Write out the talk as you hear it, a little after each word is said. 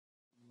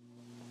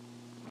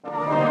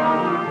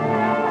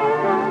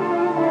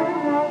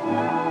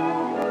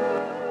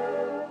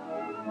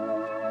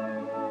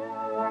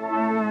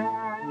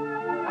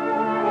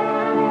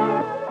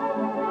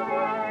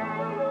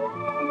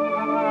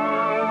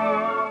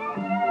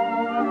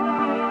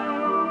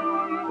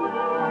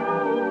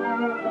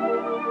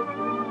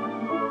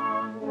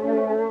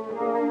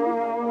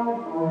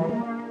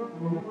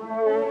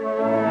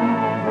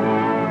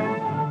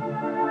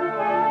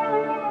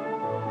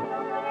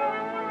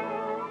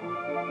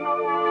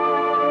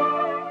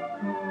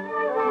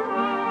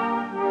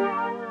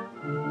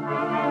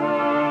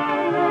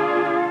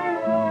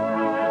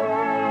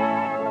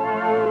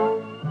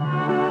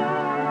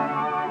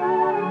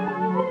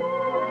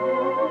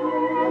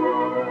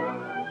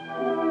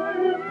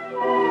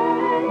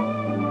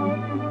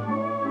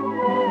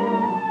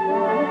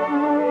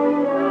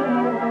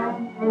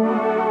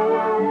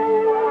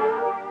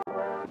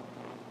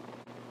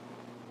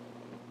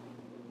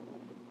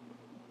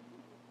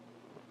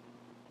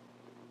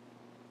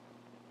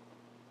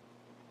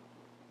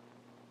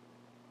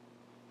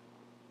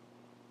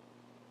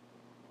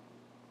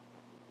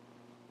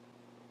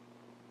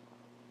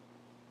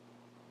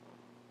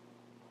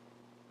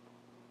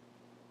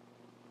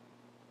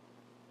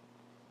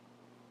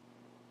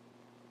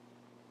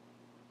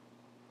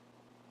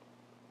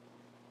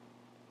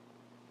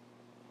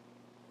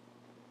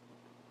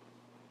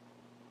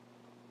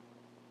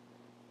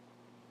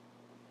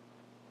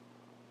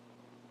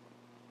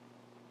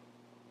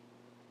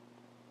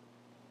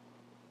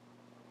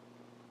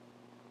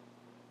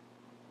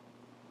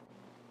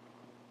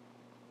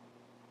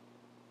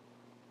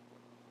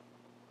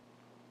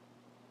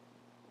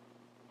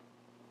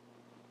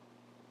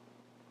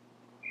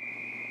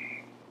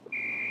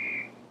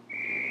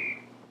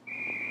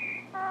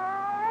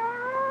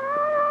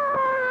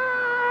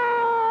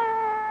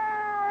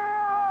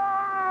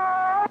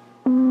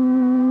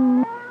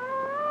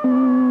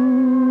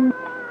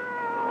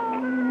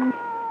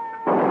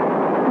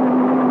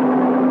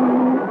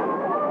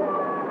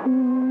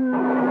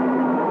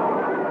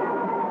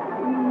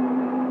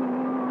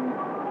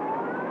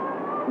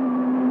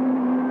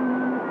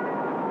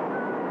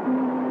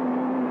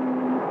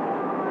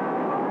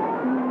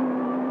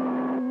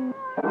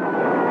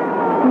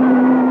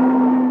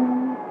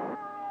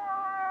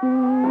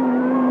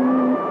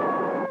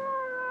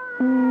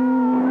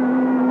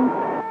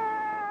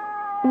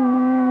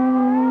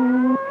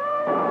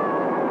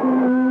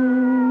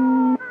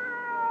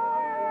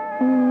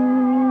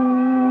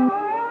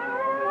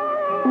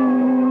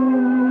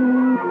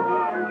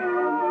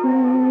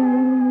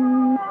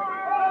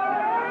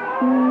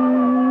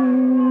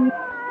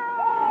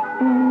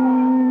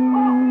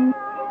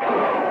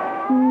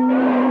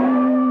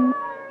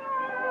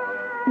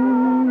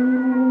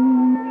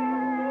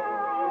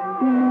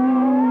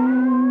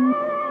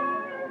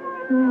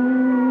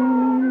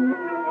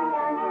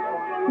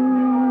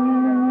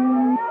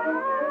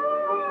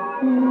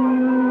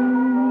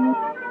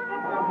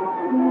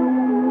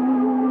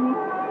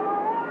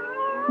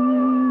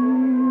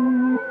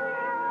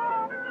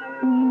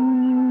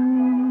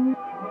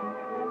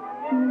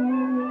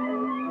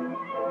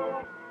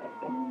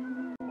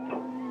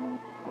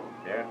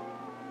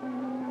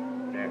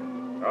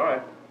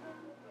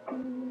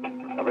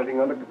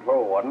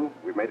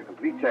We've made a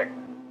complete check.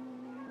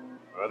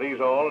 Are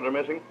these all that are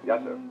missing? Yes,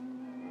 sir.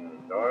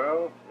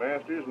 Doyle,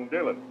 Masters, and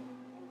Dillon.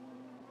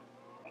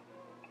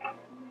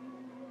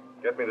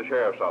 Get me the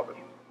sheriff's office.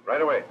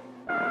 Right away.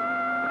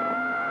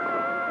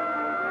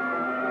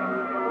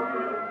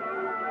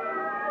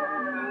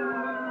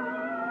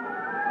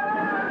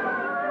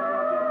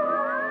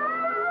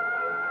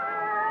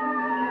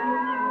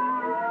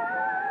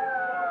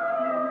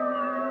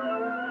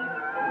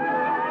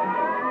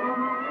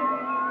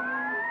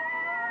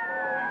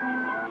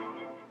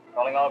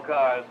 Calling all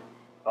cars.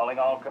 Calling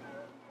all cars.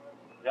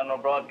 General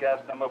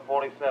broadcast number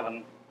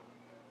 47.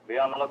 Be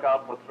on the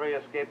lookout for 3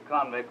 escaped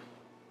convicts.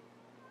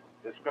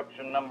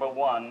 Description number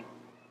 1.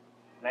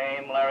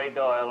 Name Larry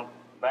Doyle,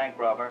 bank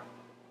robber.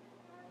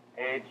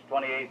 Age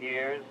 28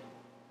 years.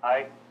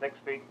 Height 6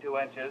 feet 2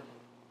 inches.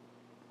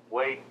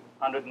 Weight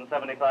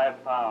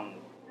 175 pounds.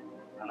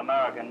 An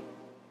American.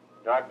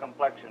 Dark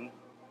complexion.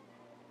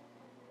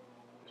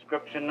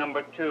 Description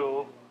number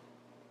 2.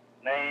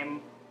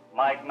 Name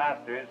Mike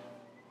Masters.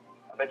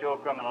 Habitual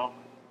criminal.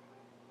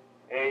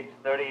 Age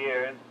 30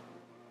 years.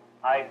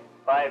 Height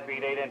 5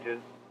 feet 8 inches.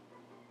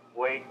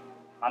 Weight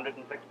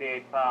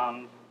 168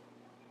 pounds.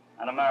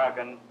 An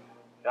American.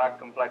 Dark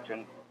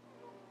complexion.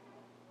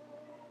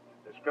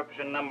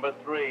 Description number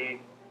 3.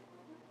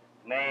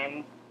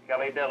 Name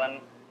Kelly Dillon.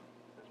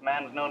 This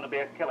man's known to be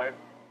a killer.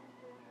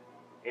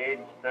 Age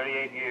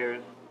 38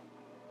 years.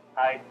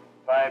 Height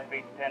 5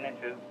 feet 10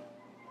 inches.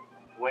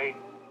 Weight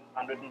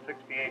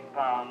 168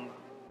 pounds.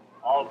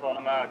 Also an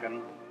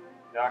American.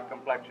 Dark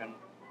complexion.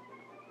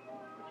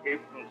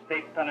 Escaped from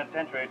state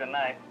penitentiary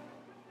tonight.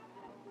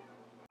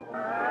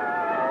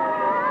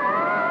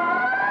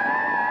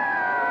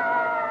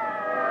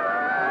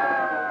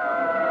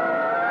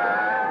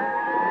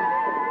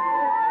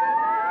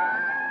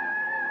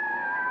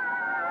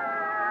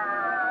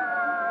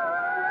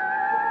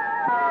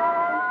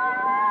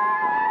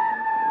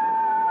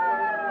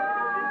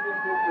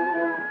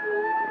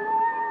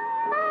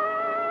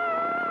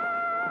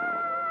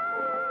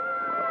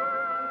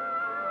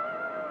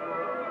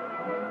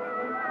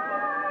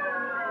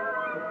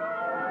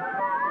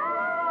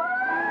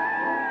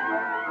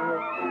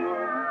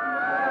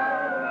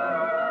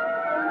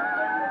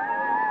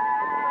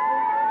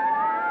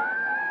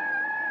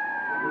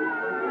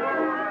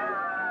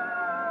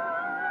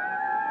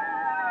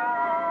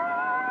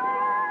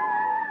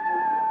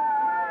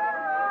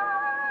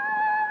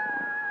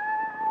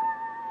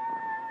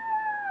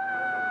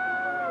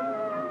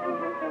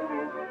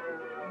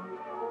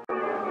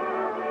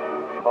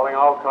 Calling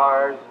all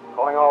cars,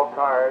 calling all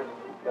cars.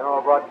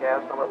 General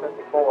broadcast number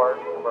 54,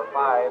 number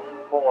 5,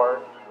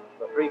 4.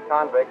 The 3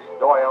 convicts,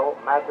 Doyle,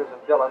 Masters,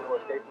 and Dillon, who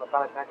escaped from the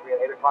penitentiary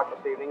at 8 o'clock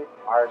this evening,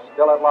 are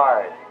still at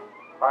large.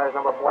 Cars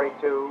number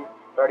 42,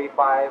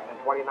 35, and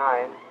 29.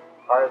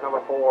 Cars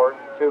number 4,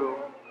 2,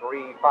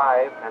 3,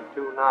 5, and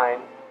 2,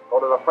 9 go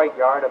to the freight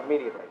yard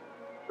immediately.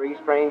 3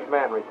 strange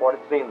men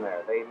reported seen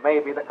there. They may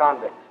be the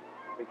convicts.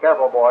 Be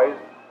careful, boys.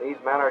 These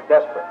men are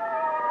desperate.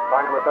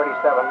 Car number 37,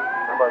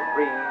 number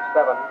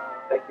 37,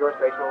 take your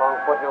station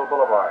along Foothill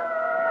Boulevard.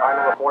 Car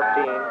number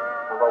 14,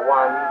 number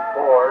 1,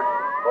 Ford,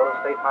 go to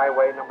State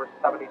Highway number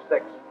 76,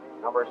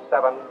 number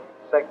 7,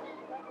 6.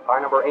 Car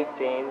number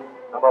 18,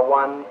 number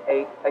 1,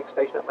 8, take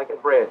station at Lincoln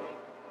Bridge.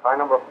 Car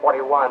number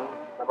 41,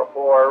 number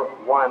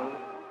 4, 1,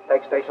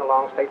 take station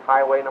along State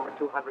Highway number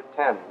 210,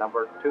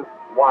 number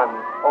 210.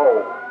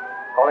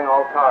 Calling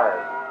all cars.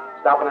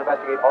 Stop and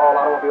investigate all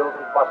automobiles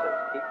and buses.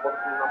 Keep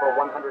bulletin number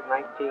 119,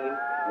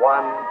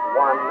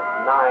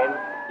 119,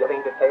 giving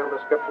detailed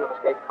description of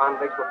escaped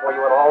convicts before you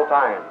at all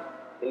times.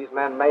 These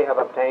men may have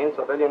obtained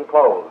civilian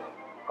clothes.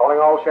 Calling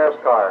all sheriff's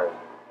cars.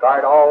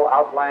 Guard all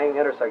outlying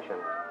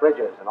intersections,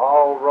 bridges, and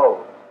all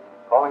roads.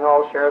 Calling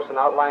all sheriffs in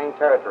outlying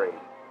territories.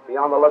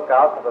 Be on the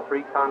lookout for the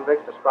 3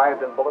 convicts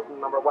described in bulletin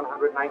number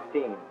 119,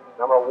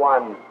 number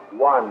 119.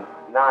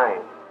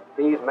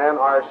 These men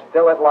are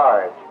still at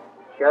large.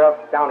 Sheriff,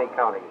 Downey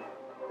County.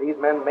 These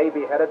men may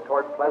be headed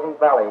toward Pleasant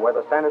Valley, where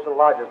the Sanderson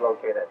Lodge is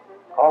located.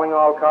 Calling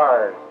all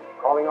cars.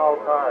 Calling all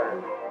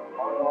cars.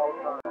 Calling all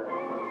cars.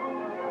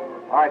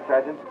 All right,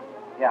 Sergeant.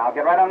 Yeah, I'll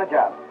get right on the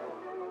job.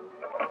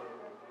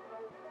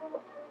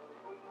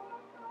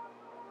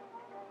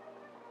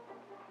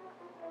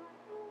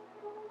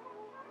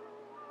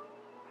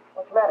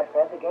 What's the matter,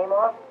 Fred? The game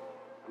off?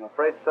 I'm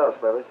afraid so,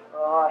 Slivers.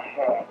 Oh,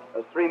 heck.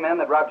 Those 3 men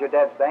that robbed your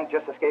dad's bank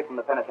just escaped from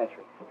the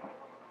penitentiary.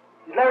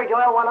 Is Larry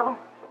Doyle one of them?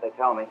 That's what they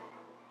tell me.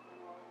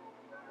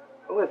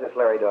 Who is this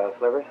Larry Doyle,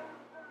 Slivers?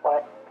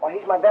 Why,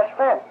 he's my best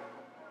friend.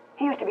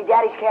 He used to be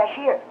Daddy's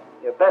cashier.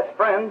 Your best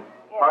friend?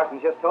 Yeah. Parsons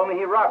just told me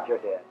he robbed your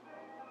dad.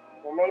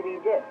 Well, maybe he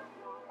did.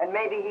 And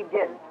maybe he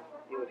didn't.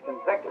 He was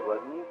convicted,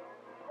 wasn't he?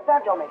 But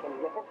that don't make any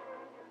difference.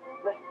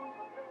 Listen,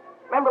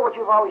 remember what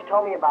you've always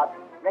told me about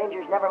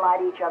rangers never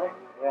lie to each other?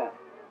 Yeah.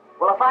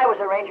 Well, if I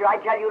was a ranger,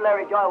 I'd tell you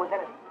Larry Doyle was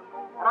innocent.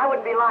 And I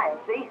wouldn't be lying,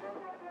 see?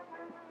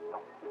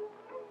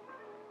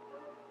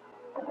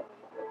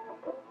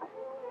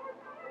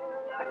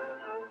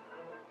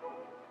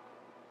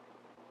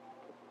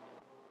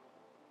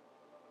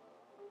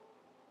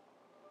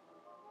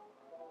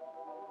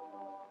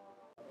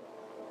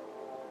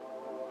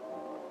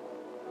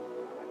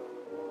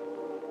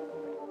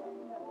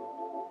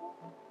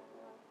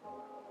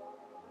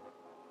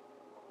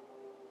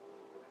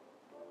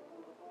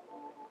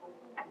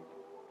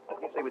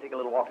 we take a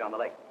little walk down the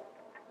lake?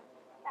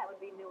 That would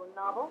be new and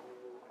novel.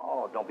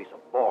 Oh, don't be so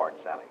bored,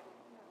 Sally.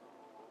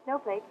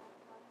 Snowflake,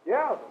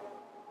 Yes.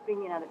 bring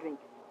me another drink.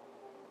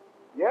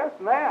 Yes,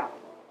 ma'am.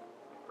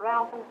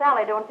 Ralph and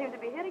Sally don't seem to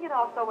be hitting it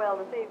off so well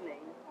this evening.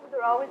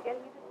 They're always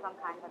getting into some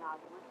kind of an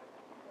argument.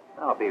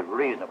 Now, be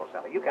reasonable,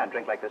 Sally. You can't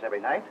drink like this every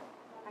night.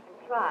 I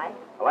can try.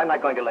 Well, I'm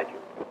not going to let you.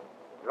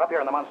 You're up here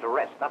on the monster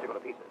rest, not to go to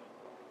pieces.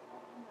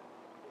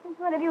 Since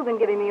when have you been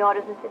giving me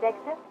orders, Mr.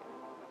 Dexter?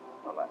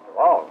 Well, after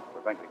all,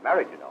 we're going to be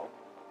married, you know.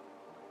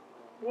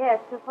 Yes,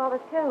 so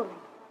Father's told me.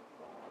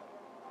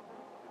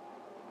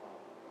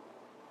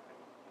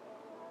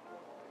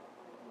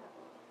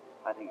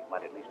 I think you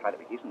might at least try to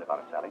be decent about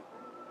it, Sally.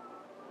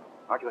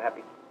 Aren't you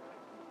happy?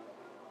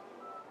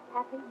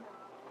 Happy?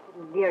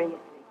 Deliriously.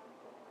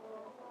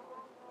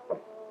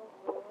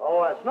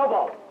 Oh,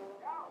 Snowball.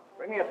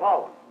 Bring me a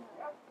tall one.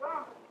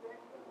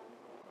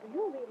 Do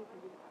you really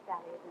believe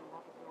Sally is in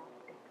love with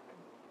Ralph Dexter?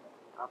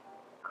 Of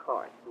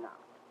course not.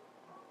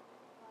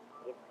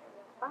 It's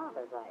her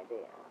father's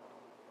idea.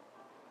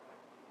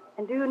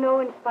 And do you know,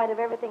 in spite of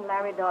everything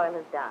Larry Doyle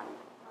has done,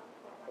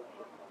 That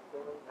she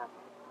still loves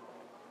him.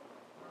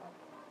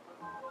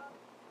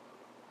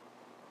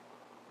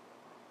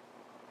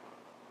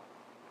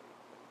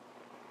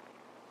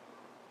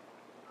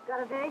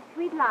 got a very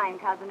sweet line,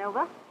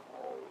 Casanova.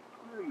 Oh,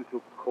 why are you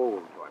so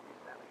cold toward me,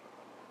 Sally?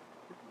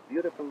 This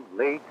beautiful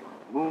lake,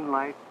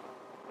 moonlight,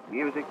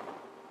 music.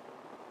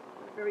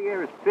 The very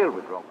air is filled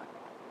with romance.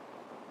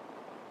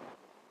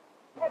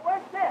 Hey,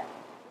 where's this?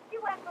 She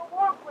went for a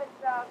walk with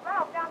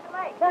Ralph down the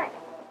lake. Thanks.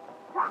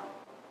 Come.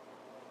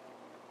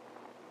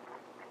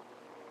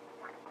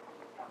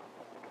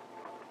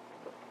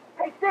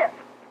 Hey, Sis,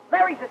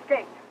 Larry's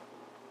escaped.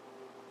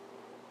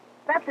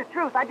 That's the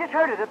truth. I just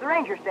heard it at the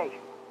ranger station.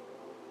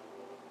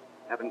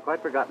 Haven't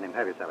quite forgotten him,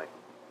 have you, Sally?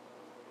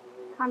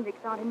 Convicts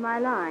aren't in my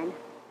line.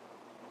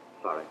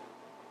 Sorry.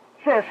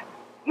 Sis,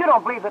 you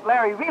don't believe that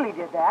Larry really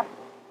did that?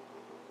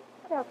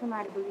 What else am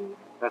I to believe?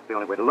 That's the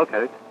only way to look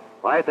at it.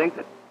 Well, I think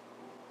that...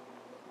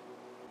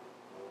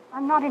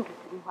 I'm not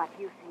interested in what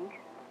you think.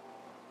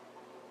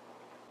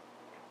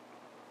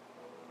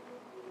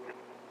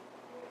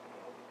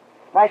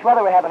 Nice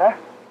weather we're having, huh?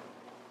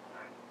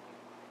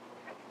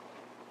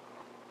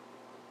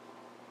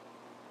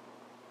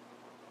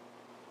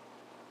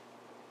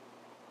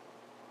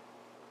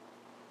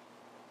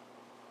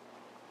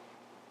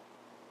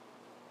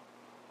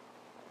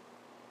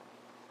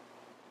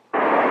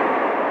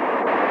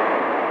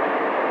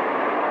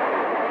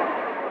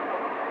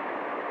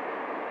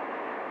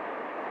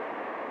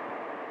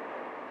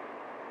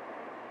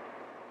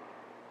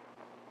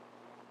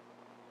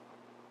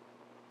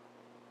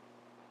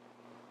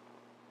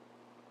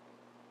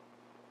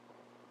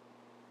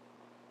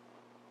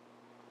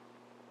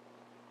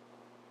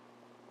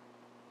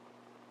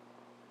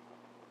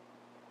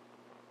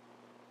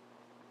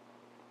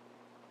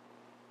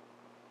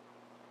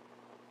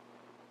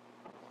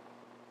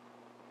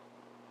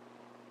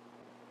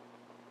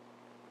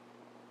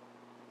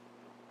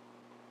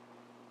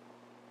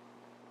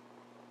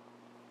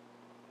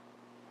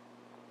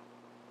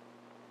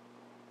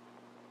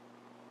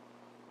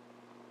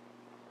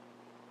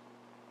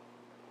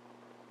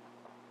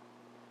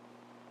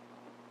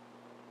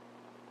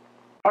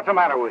 What's the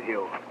matter with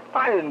you?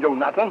 I didn't do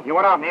nothing. You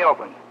went out in the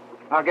open.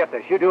 Now get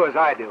this. You do as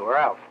I do, or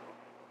else.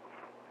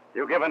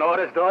 You giving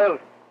orders, Doyle?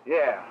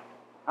 Yeah.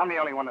 I'm the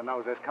only one that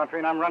knows this country,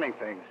 and I'm running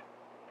things.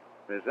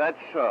 Is that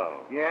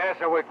so? Yeah,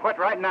 so we quit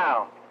right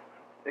now.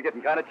 You're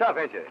getting kind of tough,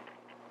 ain't you?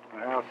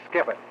 Well,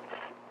 skip it.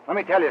 Let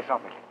me tell you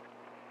something.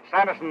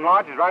 Sanderson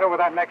Lodge is right over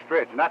that next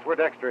ridge, and that's where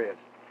Dexter is.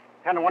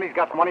 10 to 1, he's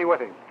got the money with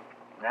him.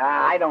 Nah,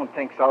 I don't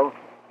think so.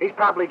 He's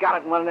probably got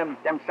it in one of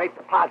them safe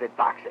deposit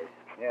boxes.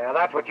 Yeah,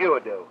 that's what you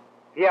would do.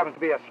 He happens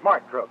to be a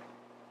smart crook.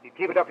 He'd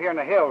keep it up here in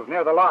the hills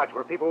near the lodge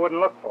where people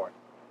wouldn't look for it.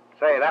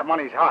 Say, that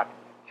money's hot.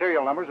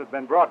 Serial numbers have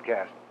been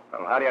broadcast.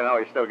 Well, how do you know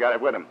he's still got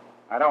it with him?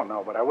 I don't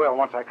know, but I will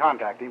once I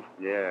contact him.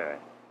 Yeah,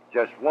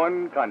 just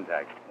one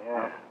contact.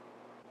 Yeah.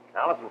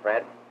 Now listen,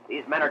 Fred.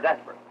 These men are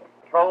desperate.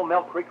 Patrol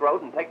Milk Creek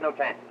Road and take no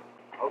chances.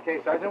 Okay,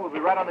 Sergeant, we'll be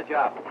right on the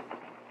job.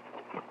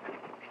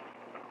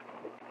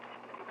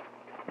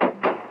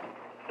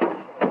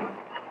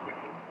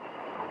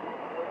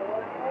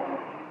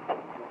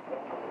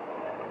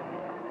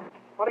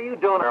 What are you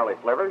doing early,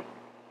 Slivers?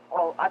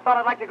 Oh, I thought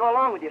I'd like to go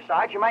along with you,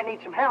 Sarge. You might need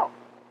some help.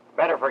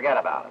 Better forget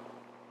about it.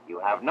 You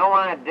have no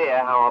idea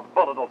how a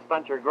bullet will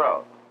stunt your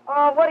growth.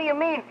 Oh, what do you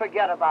mean,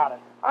 forget about it?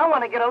 I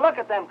want to get a look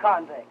at them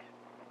convicts.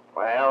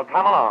 Well,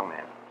 come along,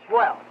 then.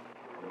 Swell.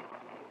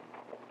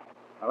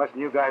 Now, listen,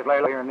 you guys lay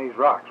here in these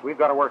rocks. We've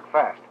got to work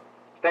fast.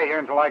 Stay here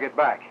until I get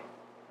back.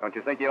 Don't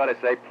you think you ought to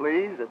say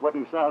please? It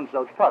wouldn't sound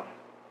so tough.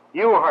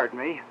 You heard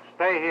me.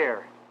 Stay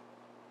here.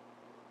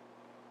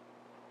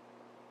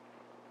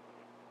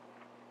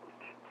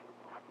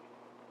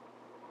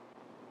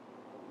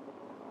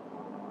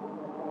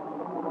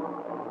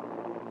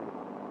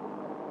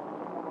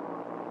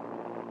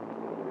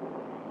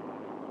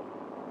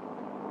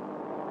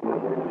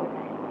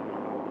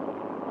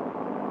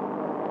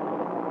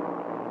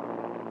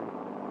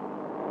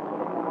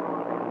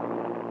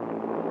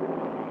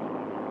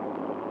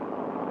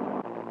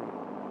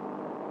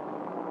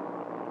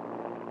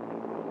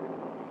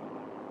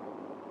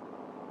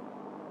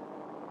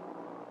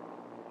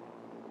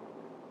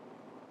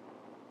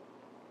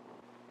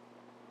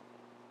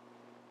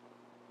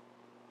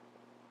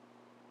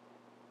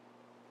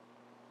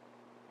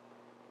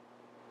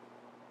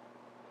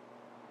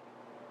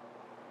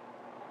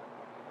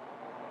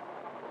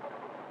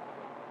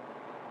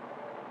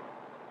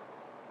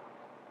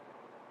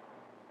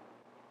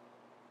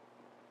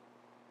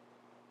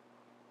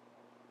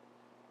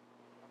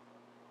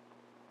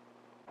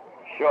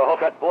 Sure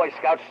hope that Boy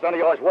Scout stunt of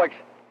yours works.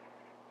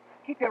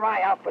 Keep your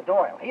eye out for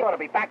Doyle. He ought to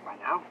be back by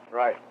now.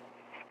 Right.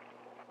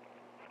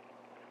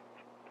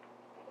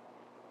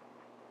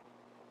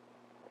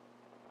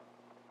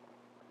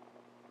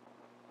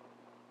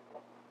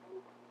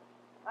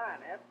 Hi,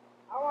 Ned.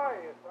 How are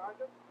you,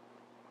 Sergeant?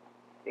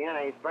 Seen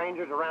any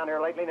strangers around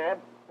here lately, Ned?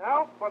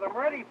 No, but I'm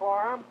ready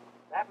for 'em.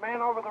 That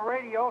man over the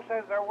radio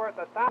says they're worth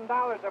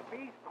 $1,000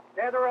 apiece,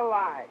 dead or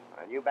alive.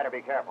 And you better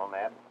be careful,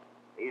 Ned.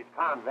 These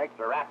convicts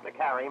are apt to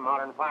carry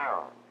modern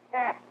firearms.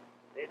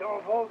 They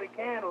don't hold a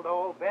candle to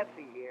old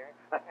Betsy here.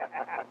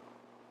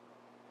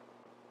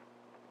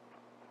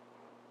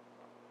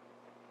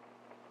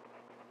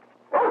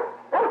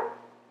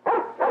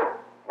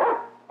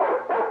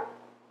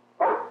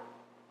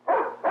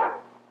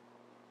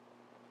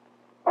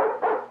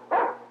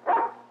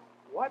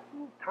 What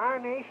in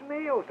tarnation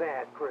ails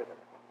that critter?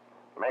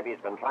 Maybe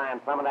he's been trying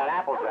some of that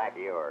Applejack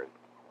of yours.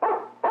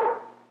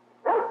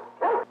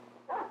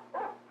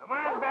 Come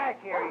on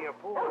back here, you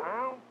fool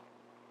hound.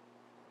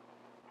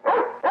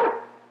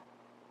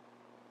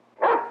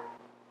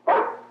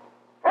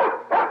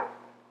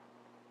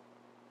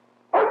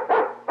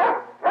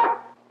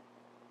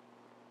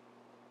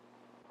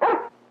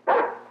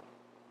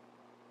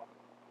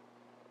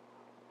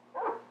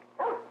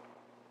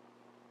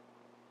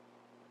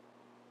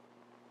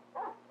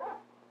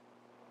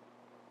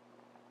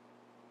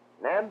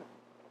 Ned,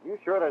 you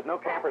sure there's no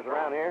campers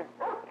around here?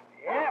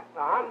 Yep,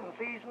 the hunting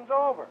season's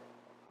over.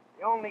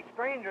 The only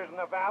strangers in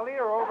the valley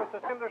are over at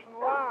the Sanderson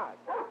Lodge.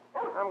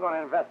 I'm going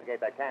to investigate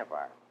that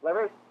campfire.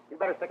 Slivers, you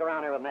better stick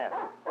around here with Ned.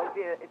 Well,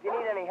 if you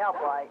need any help,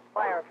 why,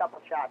 fire a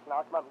couple shots and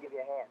I'll come up and give you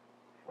a hand.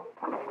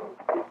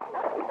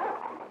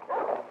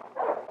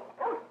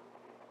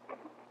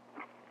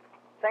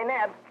 Say,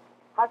 Ned,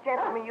 how's the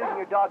chance of me using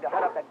your dog to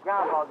hunt up that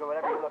groundhog or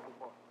whatever you're looking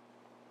for?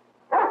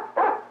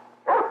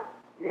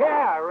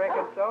 Yeah, I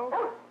reckon so.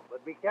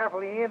 But be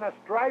careful he ain't a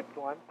striped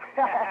one.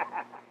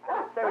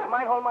 Say, would you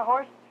mind holding my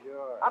horse?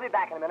 Sure. I'll be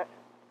back in a minute.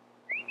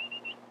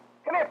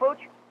 Come here, Pooch.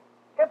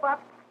 Here, Pup.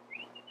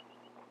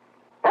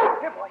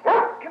 Here, boy.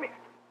 Come here.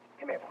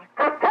 Come here, boy.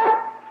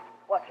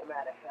 What's the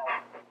matter,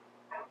 fella?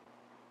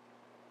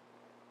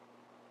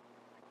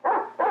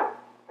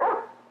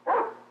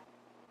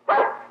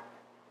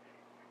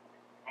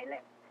 Hey,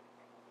 look.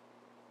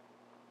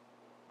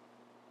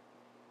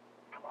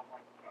 Come on, boy.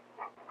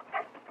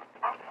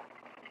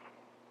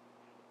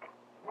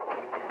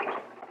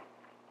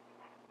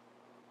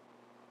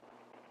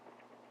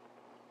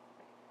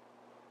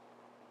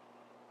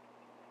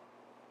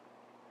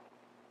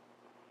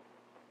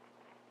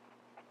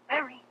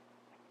 Larry.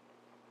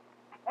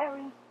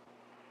 Larry.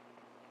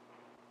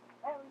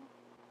 Larry.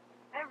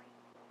 Larry.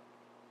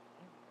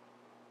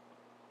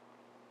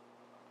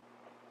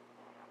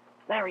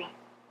 Larry.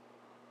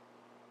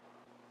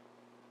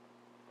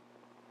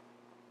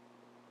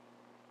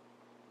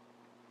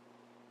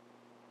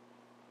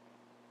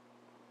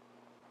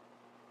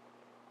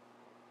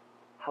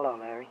 Hello,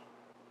 Larry.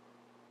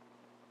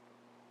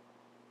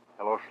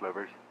 Hello,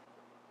 Slivers.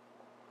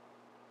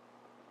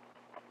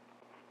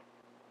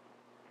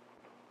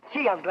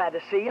 Gee, I'm glad to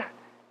see you.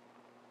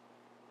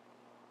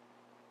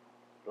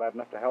 Glad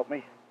enough to help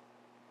me?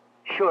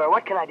 Sure,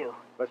 what can I do?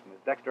 Listen, is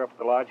Dexter up at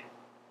the lodge?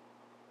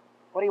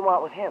 What do you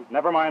want with him?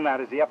 Never mind that.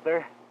 Is he up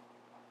there?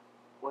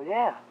 Well,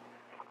 yeah.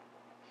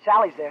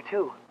 Sally's there,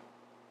 too.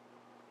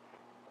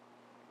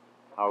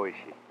 How is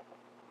she?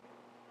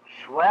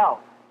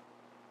 Swell.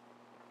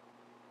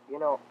 You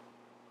know,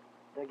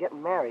 they're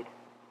getting married.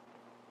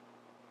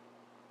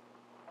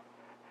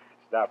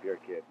 Stop your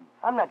kidding.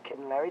 I'm not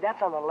kidding, Larry.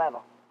 That's on the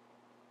level.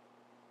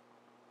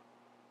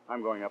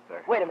 I'm going up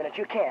there. Wait a minute,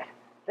 you can't.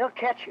 They'll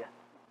catch you.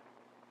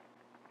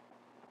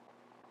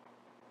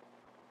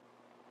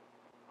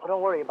 Oh,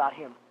 don't worry about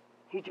him.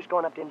 He's just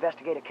going up to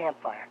investigate a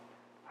campfire.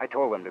 I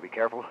told them to be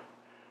careful.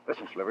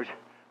 Listen, Slivers,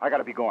 I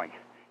gotta be going.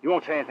 You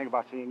won't say anything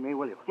about seeing me,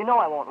 will you? You know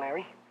I won't,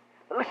 Larry.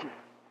 But listen,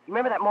 you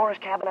remember that Morris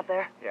cabin up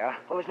there? Yeah?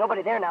 Well, there's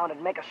nobody there now, and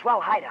it'd make a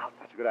swell hideout.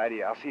 That's a good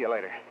idea. I'll see you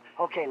later.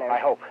 Okay, Larry. I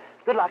hope.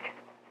 Good luck.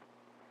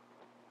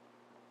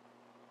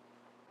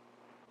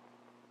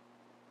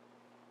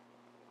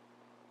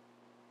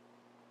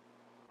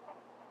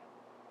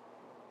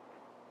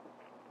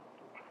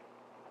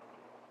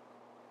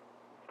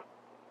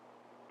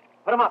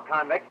 Put him up,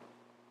 convict.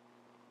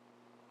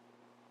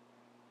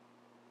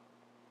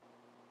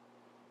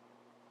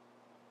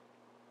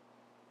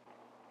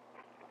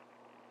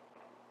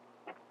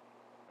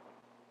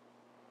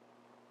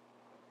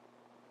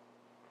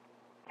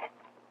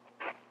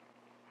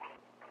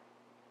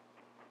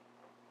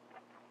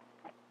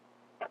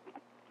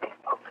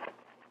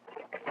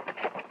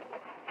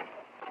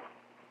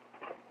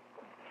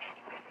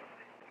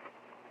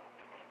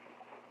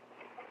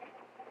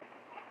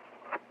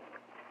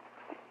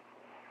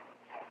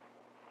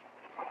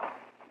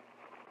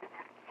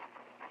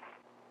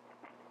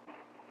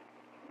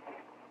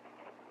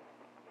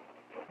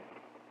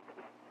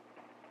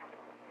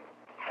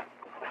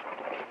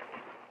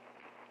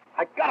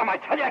 I got him, I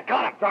tell you, I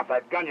got him. Drop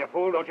that gun, you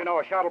fool. Don't you know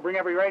a shot will bring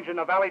every ranger in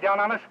the valley down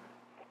on us?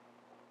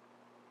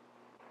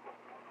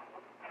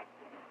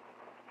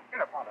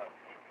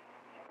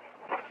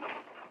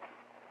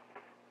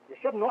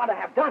 shouldn't ought to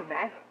have done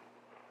that.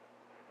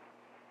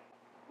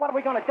 What are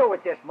we going to do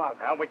with this mug?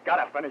 Well, we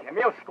gotta finish him.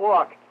 He'll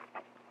squawk.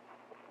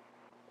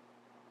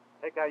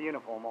 Take that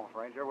uniform off,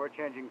 Ranger. We're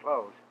changing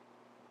clothes.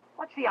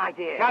 What's the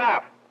idea? Shut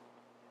up!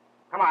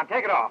 Come on,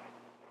 take it off.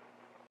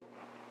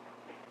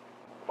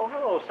 Oh,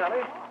 hello,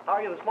 Sally. How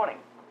are you this morning?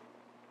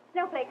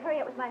 Snowflake,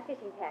 hurry up with my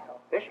fishing tackle.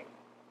 Fishing?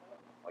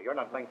 Well, you're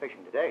not playing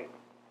fishing today.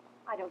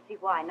 I don't see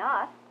why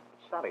not.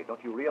 Sally,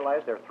 don't you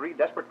realize there are 3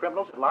 desperate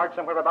criminals at large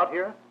somewhere about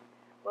here?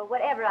 Well,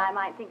 whatever I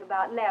might think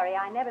about Larry,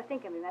 I never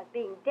think of him as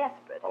being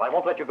desperate. Well, I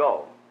won't let you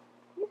go.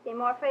 You seem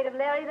more afraid of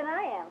Larry than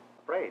I am.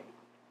 Afraid?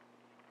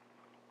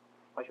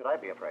 Why should I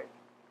be afraid?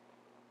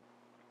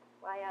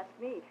 Why ask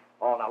me?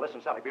 Oh, now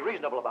listen, Sally, be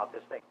reasonable about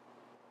this thing.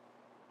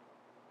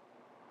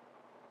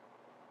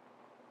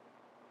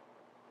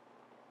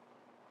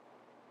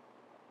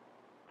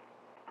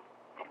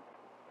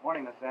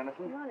 Morning, Miss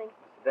Anderson. Good morning.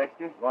 Mr.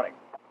 Dexter. Morning.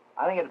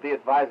 I think it'd be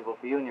advisable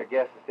for you and your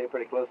guests to stay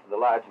pretty close to the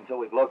lodge until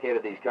we've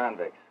located these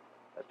convicts.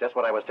 That's just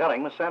what I was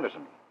telling Miss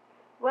Sanderson.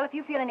 Well, if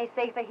you feel any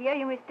safer here,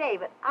 you may stay,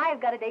 but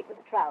I've got a date with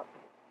the Trout.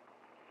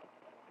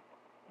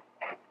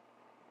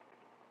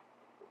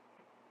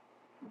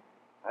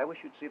 I wish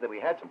you'd see that we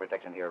had some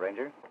protection here,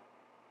 Ranger.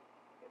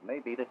 It may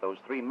be that those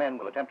 3 men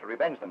will attempt to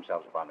revenge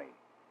themselves upon me.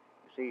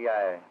 You see,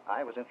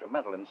 I was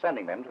instrumental in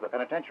sending them to the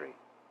penitentiary.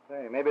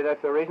 Say, maybe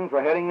that's the reason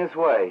for heading this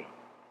way.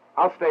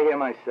 I'll stay here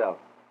myself.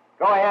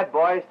 Go ahead,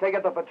 boys. Take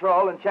up the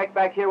patrol and check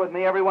back here with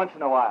me every once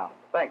in a while.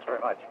 Thanks very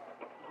much.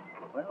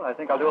 Well, I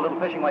think I'll do a little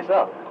fishing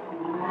myself.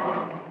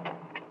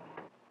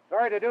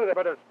 Sorry to do that,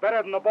 but it's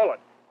better than the bullet.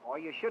 Oh,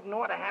 you shouldn't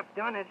ought to have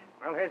done it.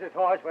 Well, here's his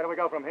horse. Where do we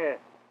go from here?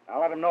 I'll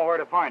let him know where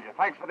to find you.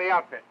 Thanks for the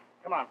outfit.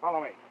 Come on,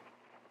 follow me.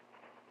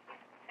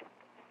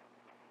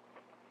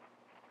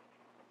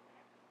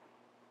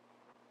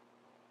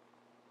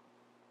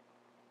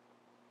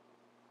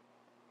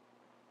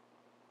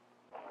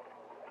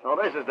 So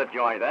this is the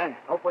joint, eh?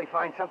 Hope we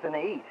find something to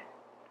eat.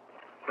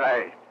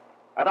 Say,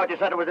 I thought you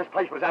said this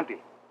place was empty.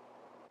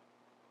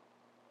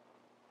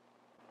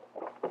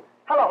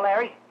 Hello,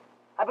 Larry.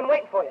 I've been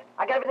waiting for you.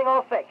 I got everything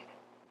all fixed.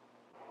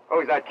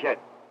 Who's that kid?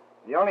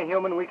 The only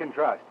human we can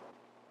trust.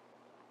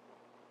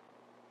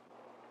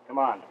 Come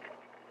on.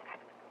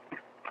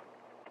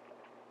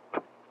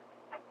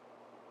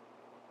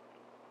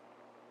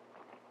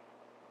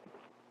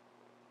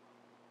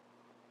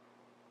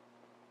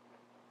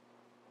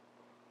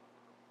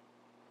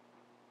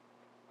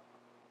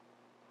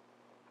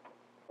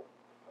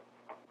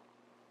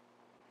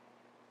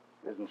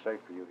 It isn't safe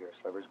for you here,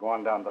 Slivers. Go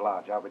on down to the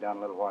lodge. I'll be down in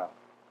a little while.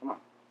 Come on.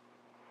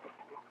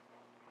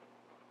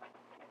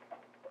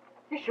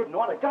 You shouldn't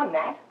ought to have done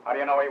that. How do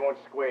you know he won't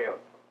squeal?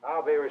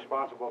 I'll be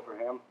responsible for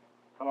him.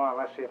 Come on,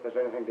 let's see if there's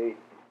anything to eat.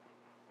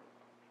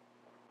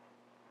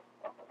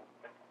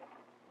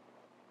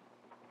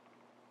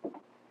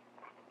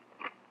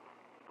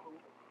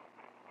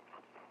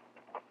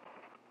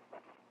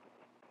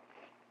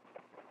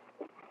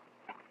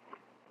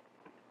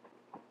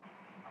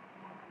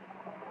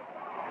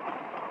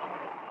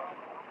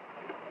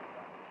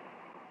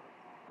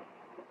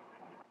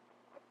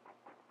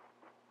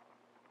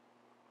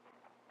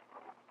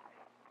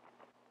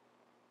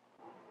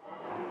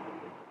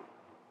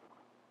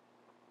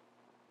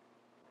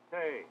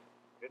 Hey,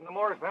 didn't the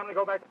Morris family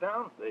go back to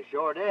town? They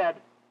sure did.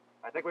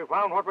 I think we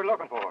found what we're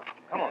looking for.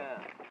 Come on.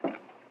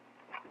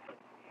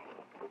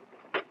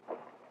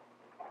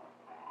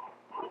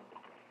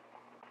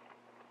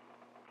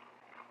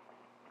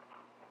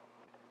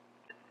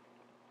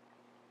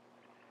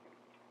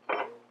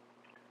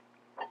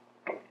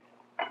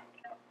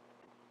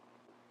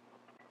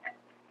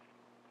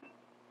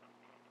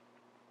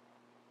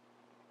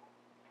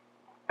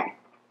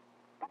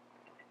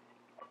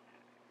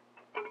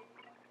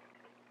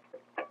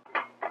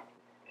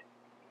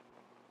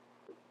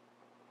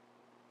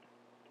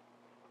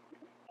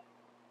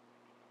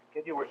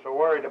 Kid you were so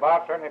worried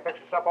about certainly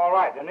fixed us up all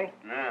right, didn't he?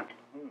 Yeah.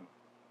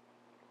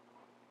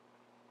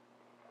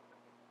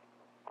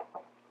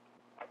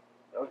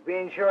 Those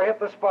beans sure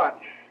hit the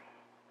spot.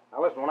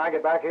 Now listen, when I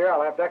get back here,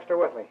 I'll have Dexter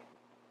with me.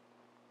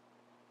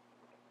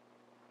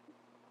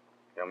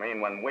 You mean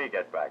when we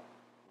get back?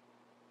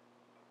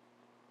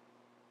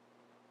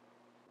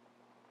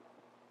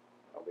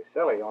 Don't be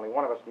silly. Only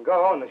one of us can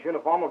go, and this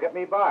uniform will get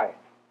me by.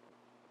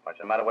 What's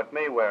the matter with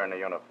me wearing a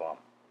uniform?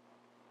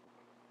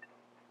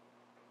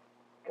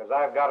 Because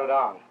I've got it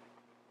on.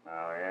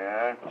 Oh,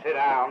 yeah? Sit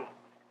down.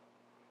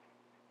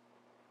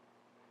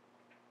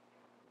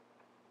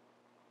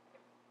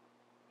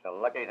 It's a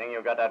lucky thing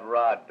you got that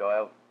rod,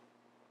 Doyle.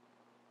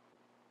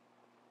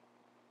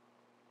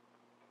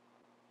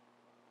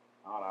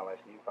 Oh, now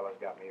listen, you fellas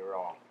got me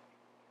wrong.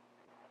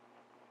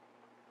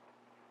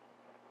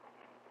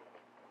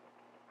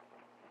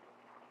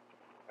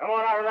 Come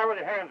on out of there with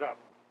your hands up.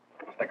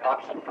 The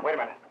cops. Wait a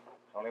minute.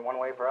 There's only one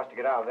way for us to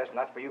get out of this, and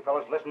that's for you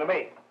fellas to listen to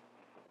me.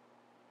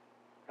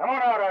 Come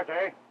on out,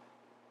 R.J.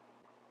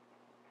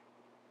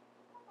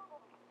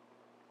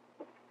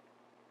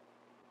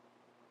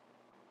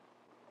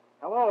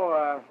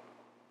 Hello,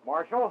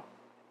 Marshal.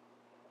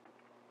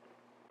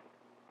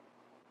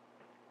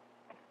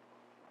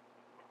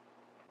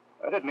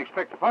 didn't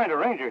expect to find a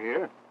ranger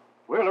here.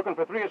 We're looking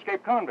for 3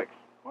 escaped convicts.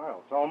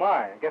 Well, so am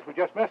I. I guess we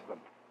just missed them.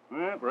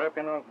 Yeah,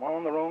 reckon I'm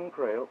on the wrong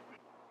trail.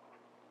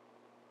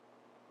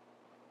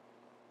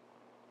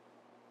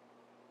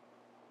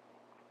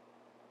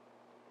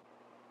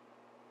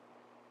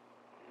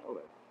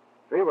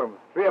 Well,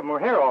 three of them were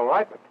here, all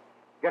right, but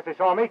guess they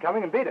saw me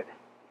coming and beat it.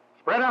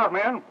 Spread out,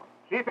 men.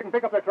 See if you can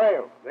pick up their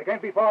trail. They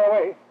can't be far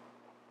away.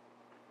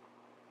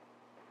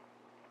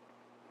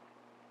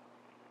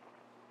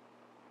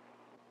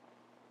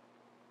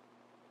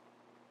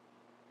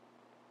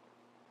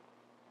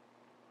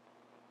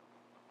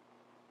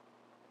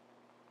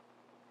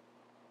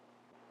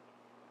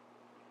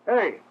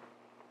 Hey.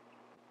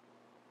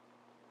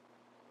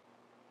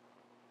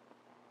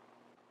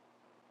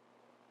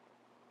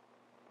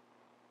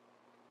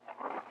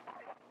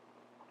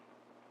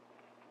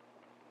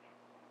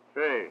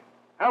 Say,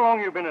 how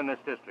long you been in this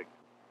district?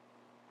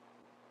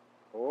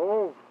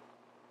 Oh,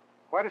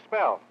 quite a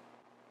spell.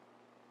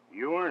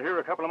 You weren't here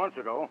a couple of months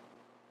ago.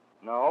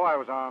 No, I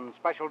was on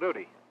special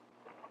duty.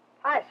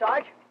 Hi,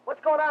 Sarge.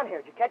 What's going on here?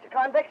 Did you catch the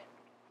convicts?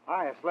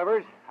 Hiya,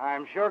 Slivers.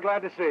 I'm sure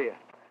glad to see you.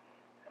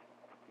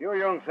 You're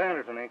young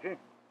Sanderson, ain't you?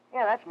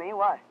 Yeah, that's me.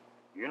 Why?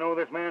 You know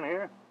this man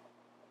here?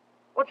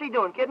 What's he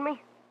doing, kidding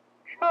me?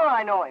 Sure,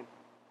 I know him.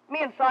 Me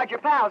and Sarge are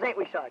pals, ain't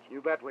we, Sarge?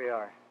 You bet we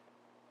are.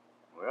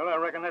 Well, I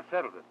reckon that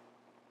settles it.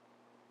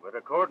 But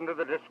according to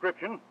the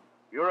description,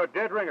 you're a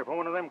dead ringer for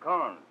one of them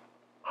cons.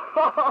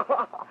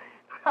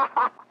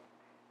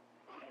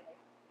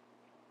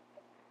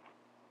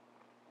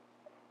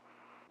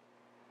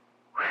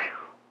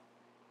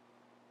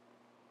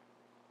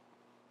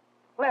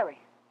 Larry,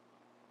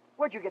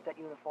 where'd you get that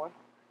uniform?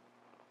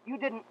 You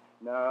didn't...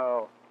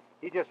 No,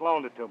 he just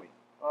loaned it to me.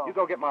 Oh. You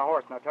go get my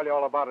horse, and I'll tell you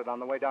all about it on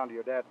the way down to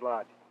your dad's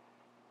lodge.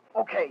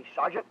 Okay,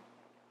 Sergeant.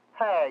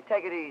 Hey,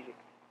 take it easy.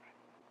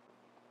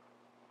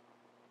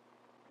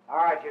 All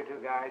right, you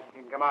two guys.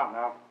 You can come out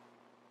now.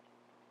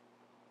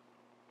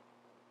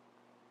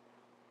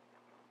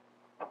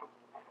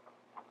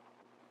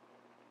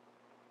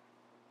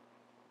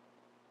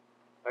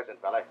 Listen,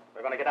 fella,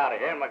 we're going to get out of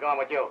here, and we're going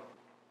with you.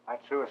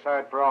 That's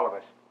suicide for all of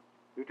us.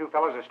 You two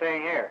fellas are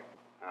staying here.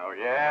 Oh,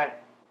 yeah?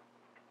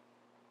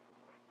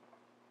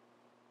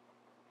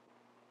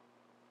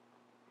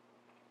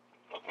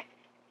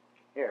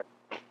 Here.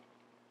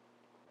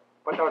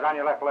 Put those on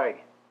your left leg.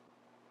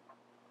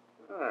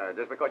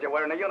 Just because you're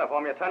wearing a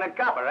uniform, you're turning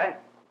copper, eh?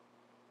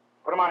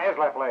 Put them on his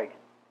left leg.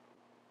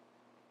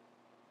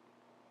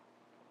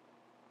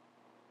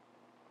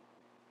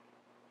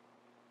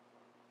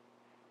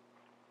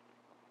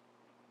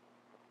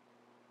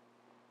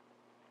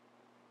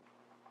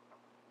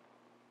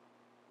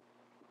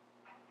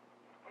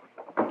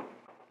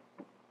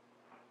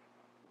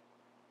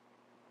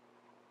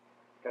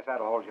 Guess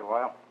that'll hold you a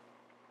while.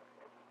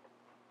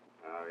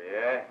 Oh,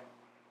 yeah?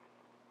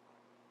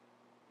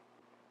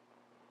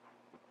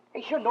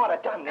 He should not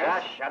have done this.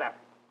 Ah, shut up.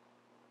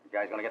 You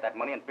guys gonna get that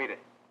money and beat it.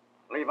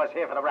 Leave us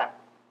here for the rap.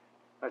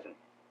 Listen,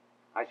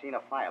 I seen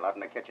a file out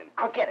in the kitchen.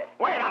 I'll get it.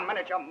 Wait a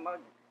minute, you mug.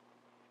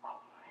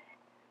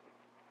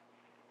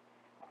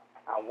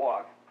 Now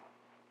walk.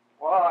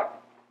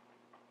 Walk.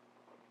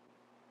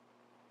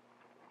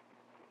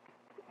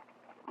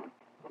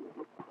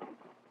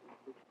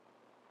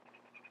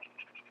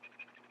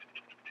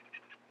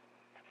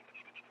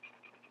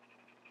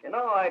 You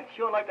know, I'd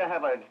sure like to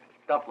have a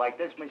dump like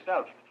this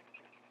myself.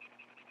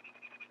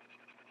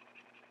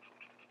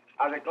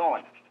 How's it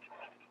going?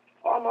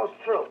 Almost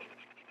through.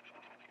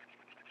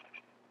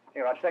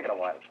 Here, I'll take it a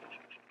while.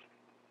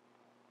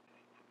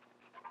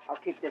 I'll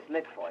keep this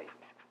lit for you.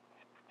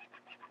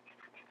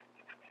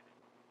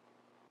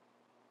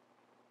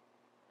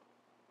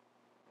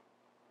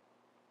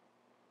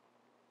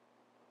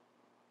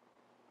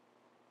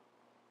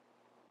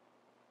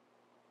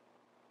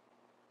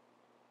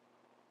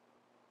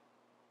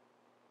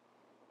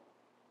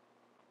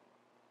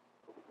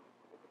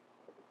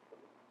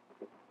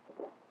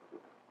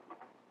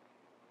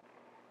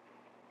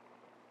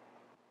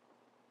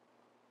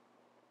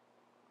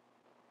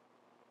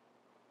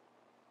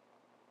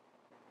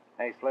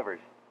 Hey, Slivers,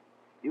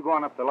 you go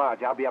on up the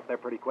lodge. I'll be up there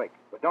pretty quick.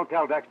 But don't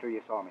tell Dexter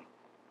you saw me.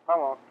 I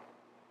won't.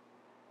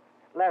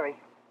 Larry.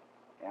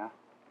 Yeah?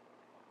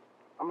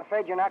 I'm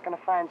afraid you're not going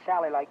to find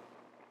Sally like...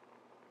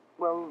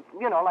 Well,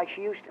 you know, like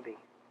she used to be.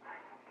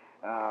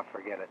 Ah,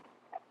 forget it.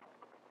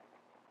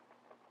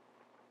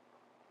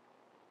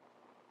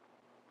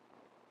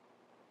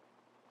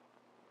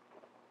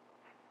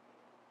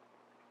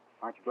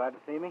 Aren't you glad to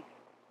see me?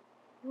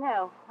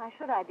 No, why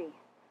should I be?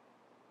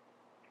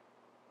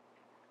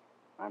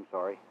 I'm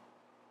sorry.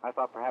 I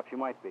thought perhaps you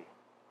might be.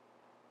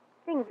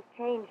 Things have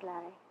changed,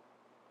 Larry.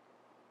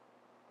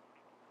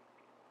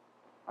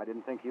 I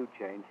didn't think you'd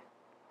change.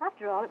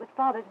 After all, it was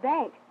Father's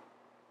bank.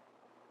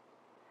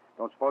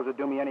 Don't suppose it'd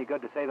do me any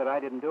good to say that I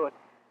didn't do it.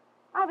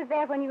 I was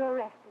there when you were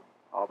arrested.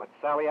 Oh, but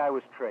Sally, I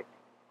was tricked.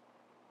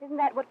 Isn't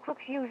that what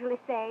crooks usually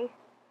say?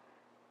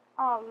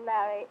 Oh,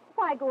 Larry,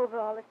 why go over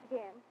all this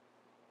again?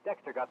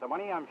 Dexter got the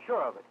money, I'm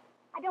sure of it.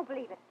 I don't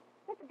believe it.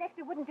 Mr.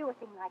 Dexter wouldn't do a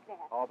thing like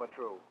that. All but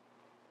true.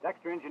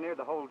 Dexter engineered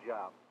the whole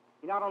job.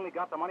 He not only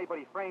got the money, but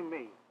he framed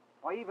me.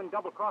 Why, he even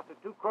double-crossed the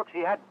two crooks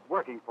he had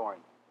working for him.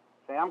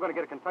 Say, I'm going to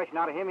get a confession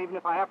out of him even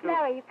if I have to...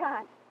 Larry, you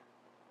can't.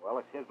 Well,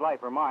 it's his life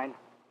or mine.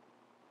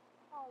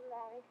 Oh,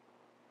 Larry.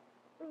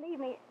 Believe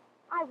me,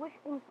 I wish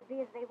things could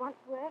be as they once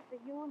were for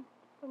you and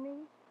for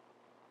me.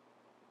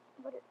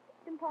 But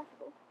it's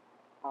impossible.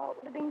 Oh, it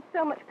would have been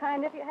so much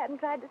kinder if you hadn't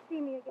tried to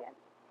see me again.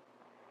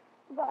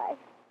 Bye.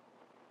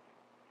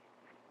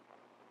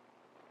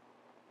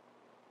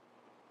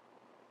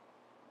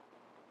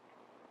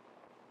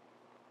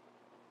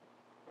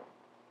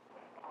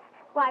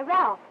 Why,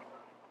 Ralph.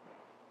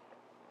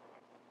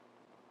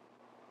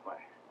 Why,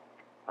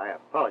 I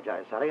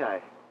apologize, Sally.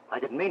 I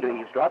didn't mean to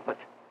eavesdrop, but...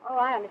 Oh,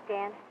 I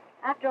understand.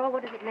 After all,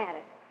 what does it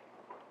matter?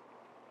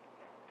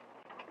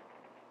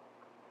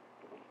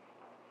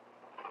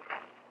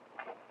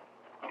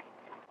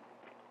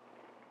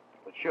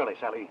 But surely,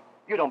 Sally,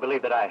 you don't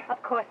believe that I...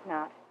 Of course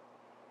not.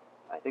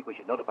 I think we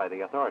should notify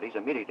the authorities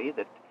immediately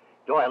that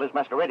Doyle is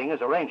masquerading as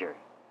a ranger.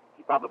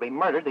 He probably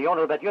murdered the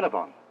owner of that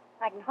uniform.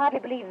 I can hardly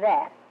believe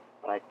that.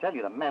 But I tell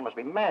you, the man must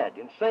be mad,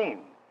 insane.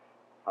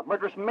 A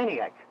murderous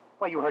maniac.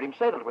 Why, you heard him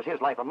say that it was his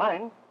life or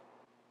mine.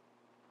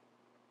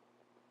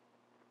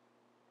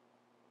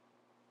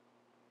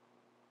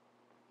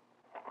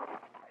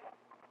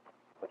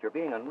 But you're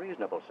being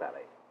unreasonable,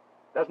 Sally.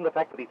 Doesn't the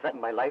fact that he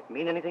threatened my life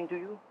mean anything to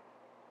you?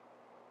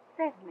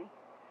 Certainly.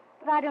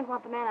 But I don't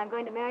want the man I'm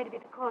going to marry to be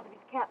the cause of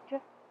his capture.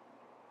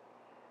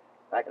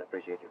 I can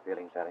appreciate your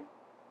feelings, Sally.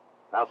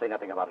 I'll say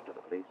nothing about it to the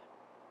police.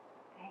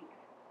 Thanks.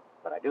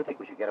 But I do think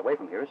we should get away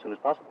from here as soon as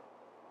possible.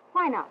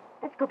 Why not?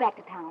 Let's go back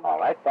to town. All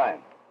right, fine.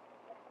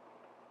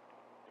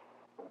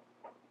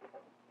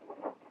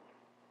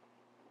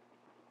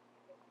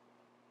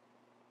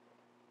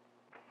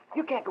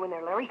 You can't go in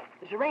there, Larry.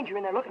 There's a ranger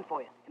in there looking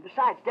for you. And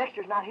besides,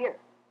 Dexter's not here.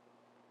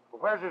 Well,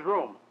 where's his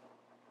room?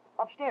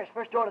 Upstairs,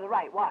 first door to the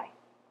right. Why?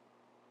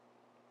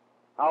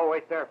 I'll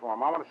wait there for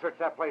him. I want to search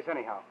that place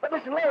anyhow. But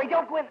listen, Larry,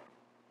 don't go in...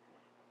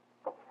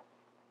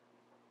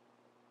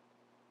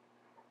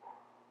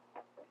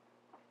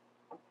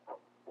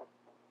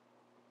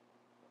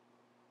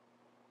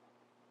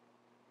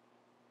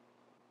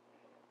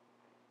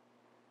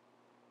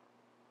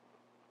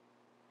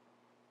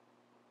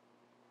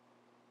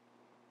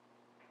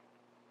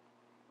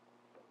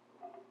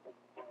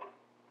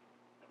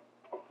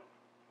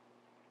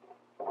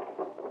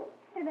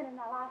 Wait a minute, and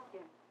I'll ask you.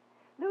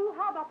 Lou,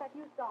 how about that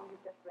new song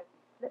you've just written,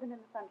 Living in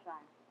the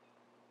Sunshine?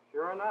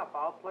 Sure enough.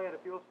 I'll play it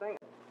if you'll sing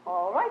it.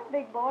 All right,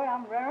 big boy,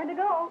 I'm raring to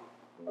go.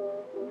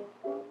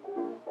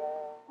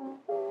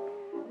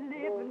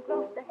 Living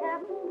close to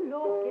heaven,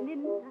 looking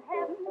into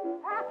heaven,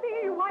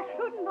 happy, why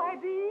shouldn't I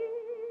be?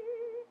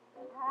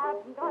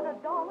 Haven't got a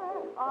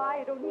dollar,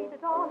 I don't need a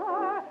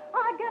dollar,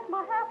 I get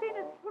my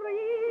happiness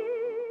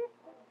free.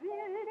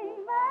 Building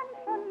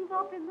mansions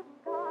up in the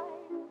sky,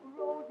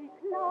 rosy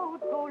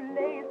clouds go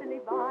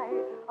lazily by.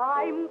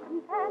 I'm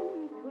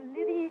content to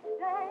live each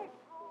day.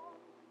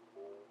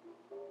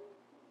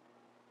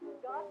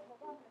 God, the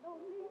one and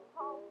only,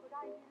 how could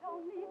I be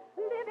lonely,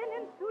 living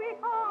in sweet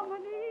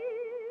harmony?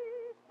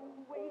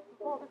 Waiting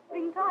for the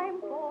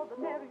springtime, for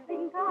the merry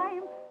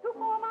springtime, to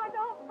form our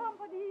dove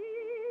company.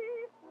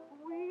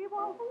 We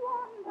won't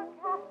want a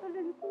castle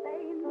in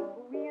Spain,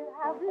 we'll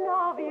have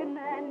love in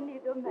any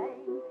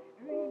domain.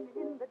 Dreaming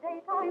in the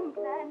daytime,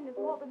 planning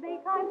for the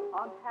Maytime,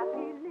 I'm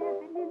happy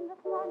living in the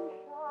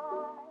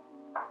sunshine.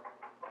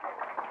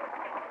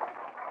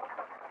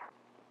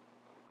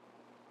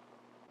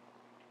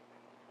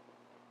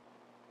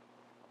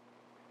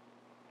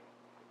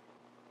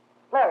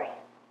 Larry,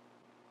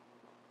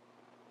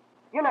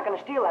 you're not going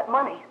to steal that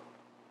money.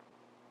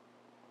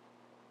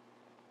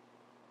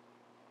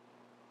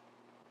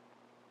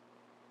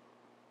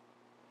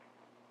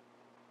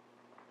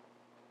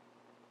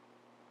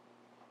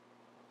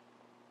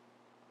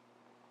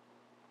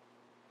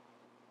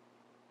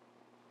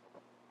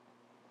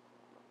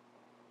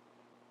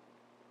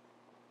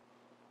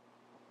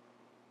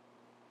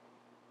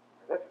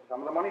 This is some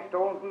of the money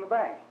stolen from the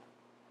bank.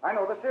 I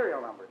know the serial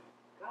numbers.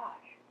 Gosh.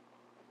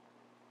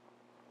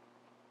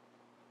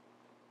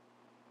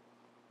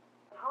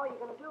 How are you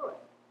going to do it?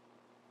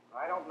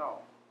 I don't know.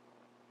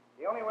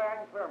 The only way I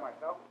can clear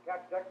myself is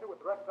catch Dexter with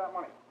the rest of that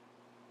money.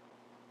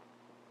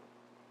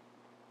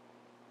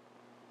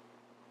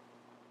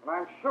 And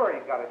I'm sure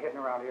he's got it hidden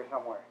around here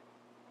somewhere.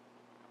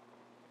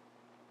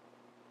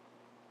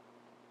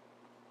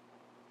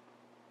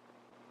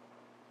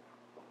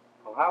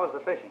 Well, how was the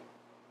fishing?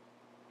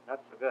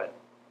 Not so good.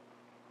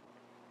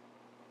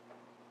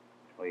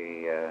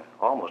 We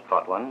almost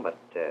caught one, but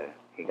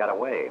he got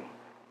away.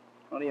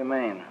 What do you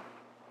mean?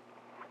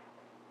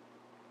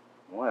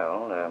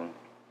 Well,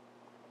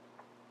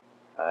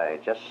 I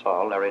just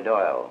saw Larry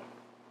Doyle,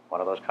 one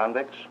of those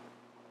convicts,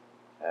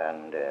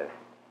 and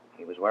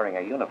he was wearing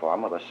a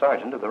uniform of a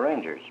sergeant of the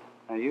Rangers.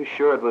 Are you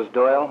sure it was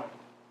Doyle?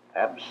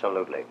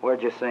 Absolutely.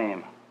 Where'd you see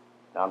him?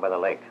 Down by the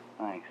lake.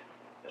 Thanks.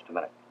 Just a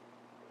minute.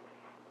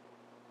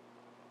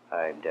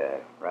 I'd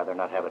rather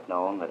not have it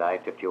known that I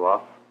tipped you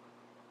off.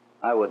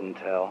 I wouldn't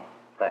tell.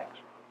 Thanks.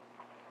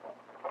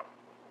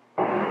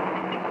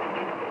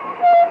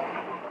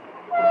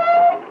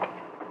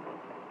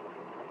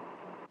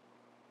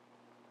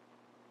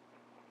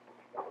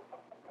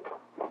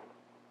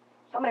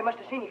 Somebody must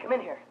have seen you come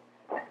in here.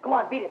 Go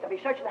on, beat it. They'll be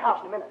searching the house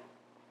in a minute.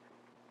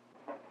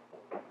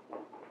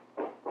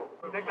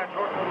 Take that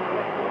short.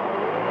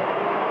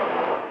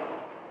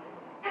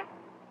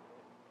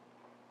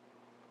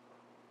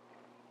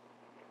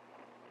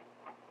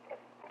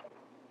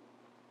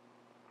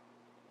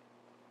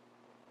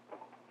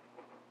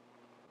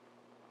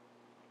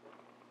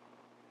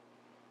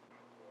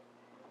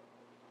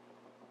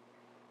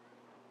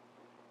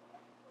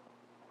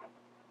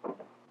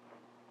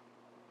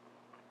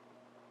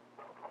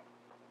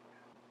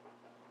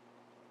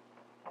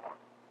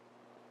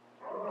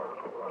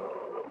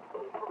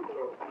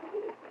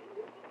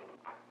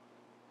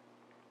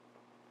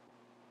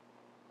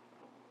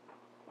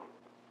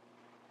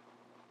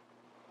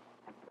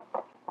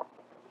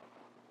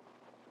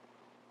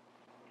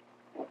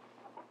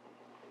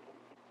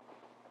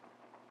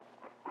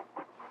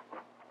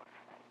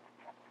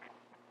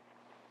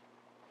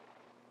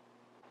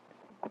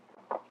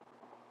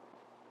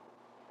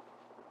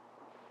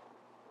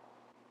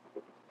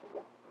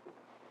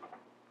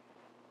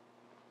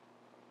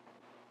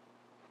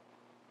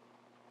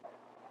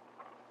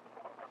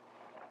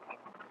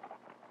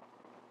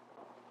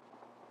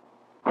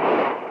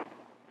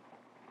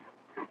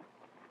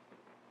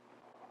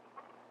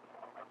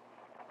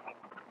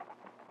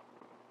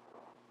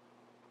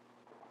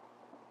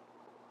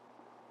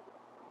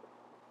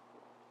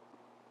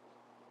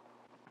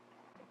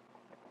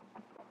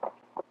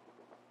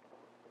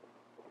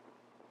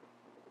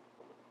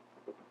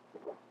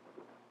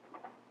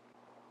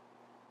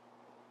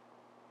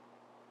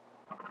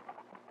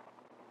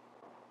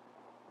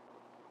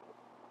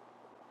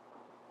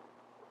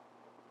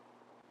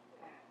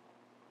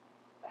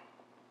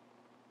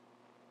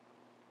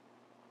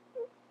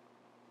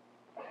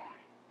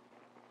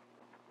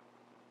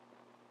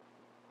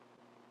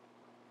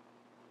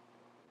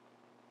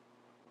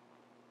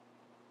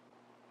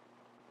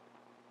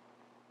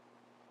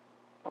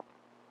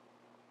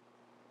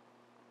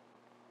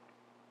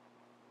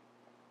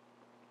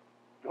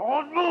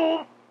 Don't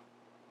move!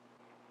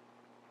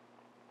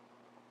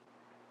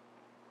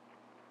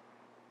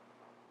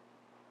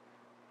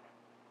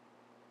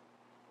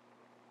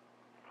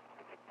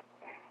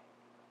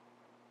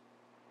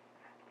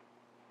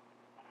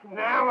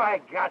 Now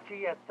I got you,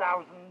 you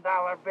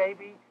 $1,000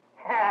 baby.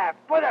 Ha!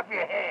 Put up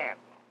your hand.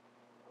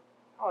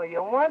 Oh,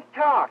 you want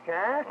talk,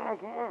 huh?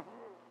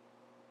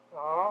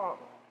 Oh.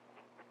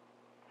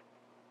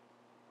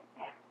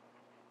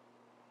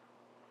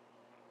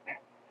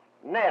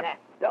 Ned,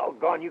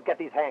 doggone, you get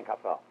these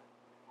handcuffs off.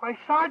 Why,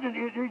 Sergeant,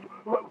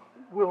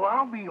 will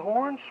I be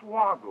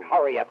hornswoggled?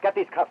 Hurry up, get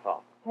these cuffs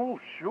off. Oh,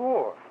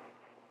 sure.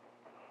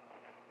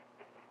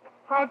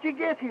 How'd you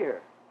get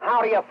here?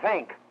 How do you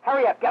think?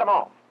 Hurry up, get them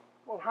off.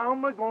 Well, how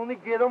am I going to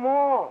get them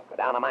all? Go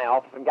down to my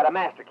office and get a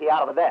master key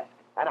out of the desk.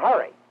 And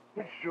hurry.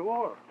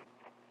 Sure.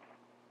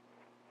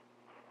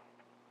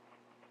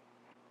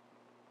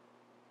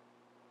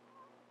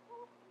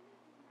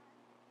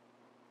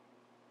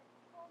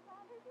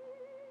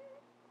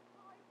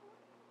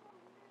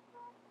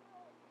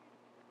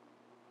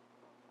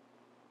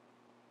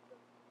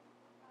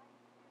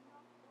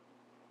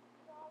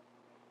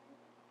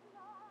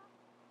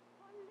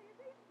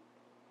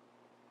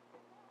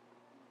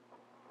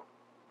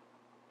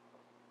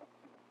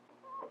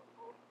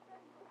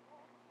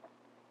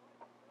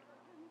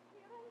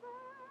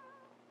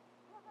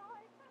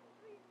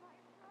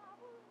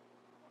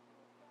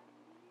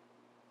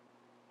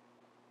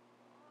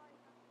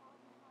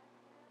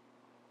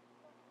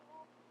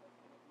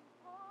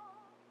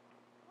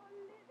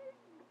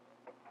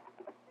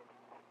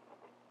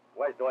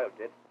 Where's Doyle,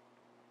 kid?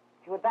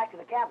 He went back to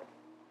the cabin.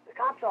 The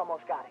cops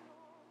almost got him.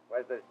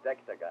 Where's this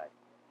Dexter guy?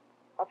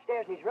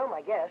 Upstairs in his room,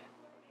 I guess.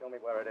 Show me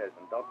where it is,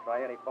 and don't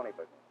try any funny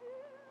business.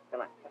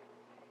 Come on.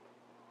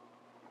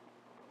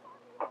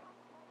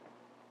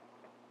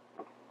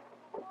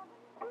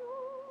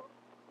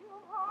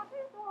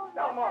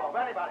 Don't move,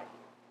 anybody.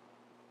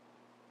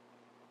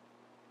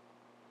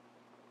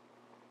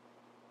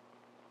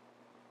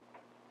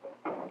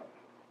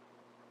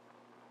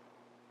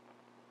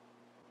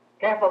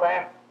 Careful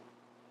there.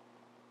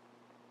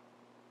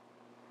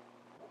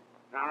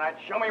 All right,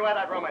 show me where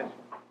that room is.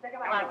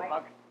 Come on,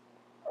 Punk.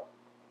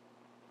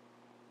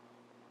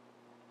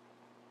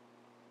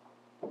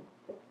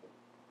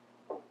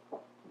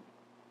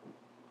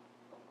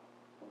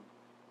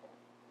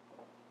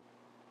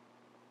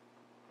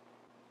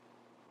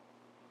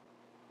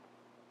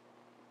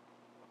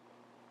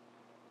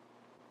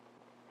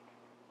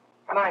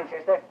 Come on,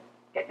 sister.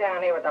 Get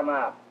down here with the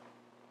mob.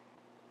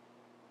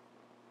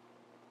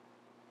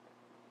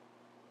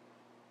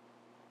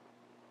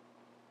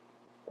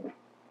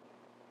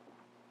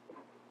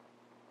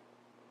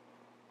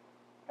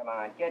 Come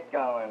on, get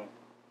going.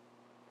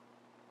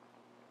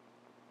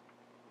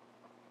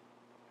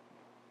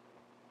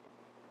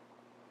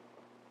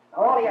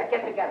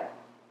 get together.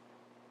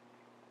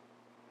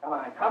 Come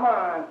on, come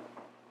on.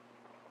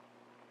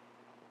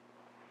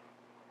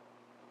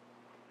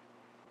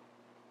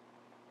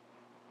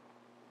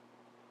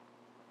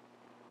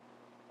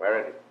 Where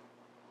is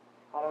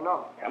he? I don't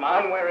know. Come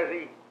on, where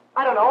is he?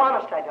 I don't know.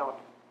 Honest, I don't.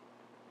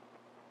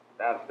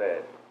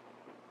 Downstairs.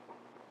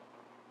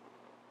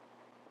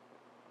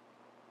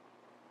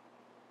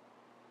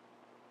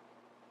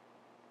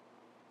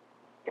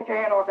 Get your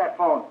hand off that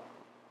phone.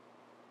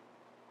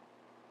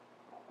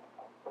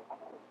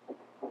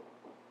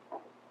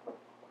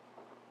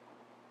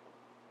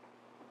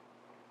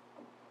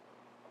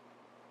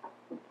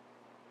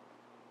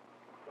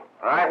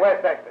 All right,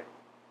 where's Dexter?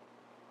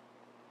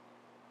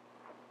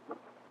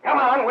 Come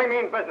on, we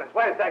mean business.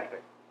 Where's Dexter?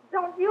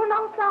 Don't you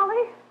know,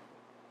 Sally?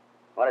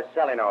 What does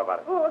Sally know about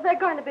it? Oh, they're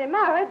going to be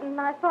married, and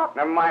I thought...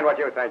 Never mind what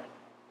you think.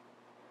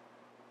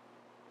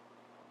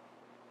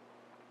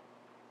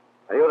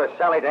 Are you the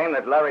Sally dame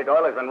that Larry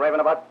Doyle has been raving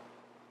about?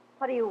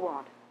 What do you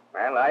want?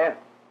 Well, are you?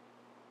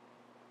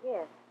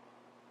 Yes.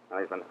 No,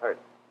 he's been hurt.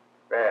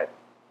 Bad.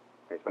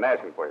 He's been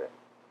asking for you.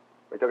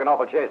 We took an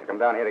awful chase to come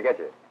down here to get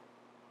you.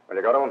 Will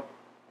you go to him?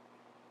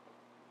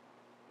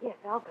 Yes,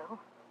 I'll go.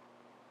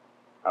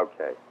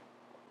 Okay.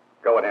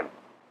 Go with him.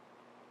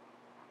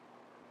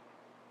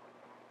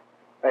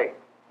 Hey.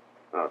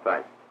 Oh,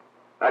 thanks.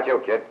 Not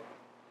you, kid.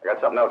 I got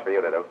something else for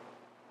you to do.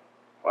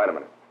 Wait a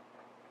minute.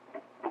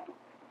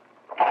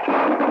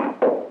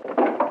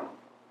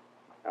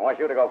 I want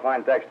you to go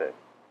find Dexter.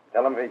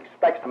 Tell him if he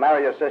expects to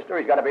marry your sister,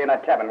 he's got to be in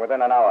that cabin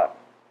within an hour.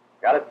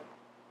 Got it?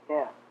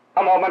 Yeah.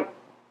 Come on, man.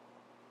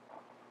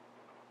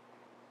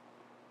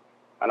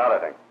 Another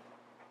thing.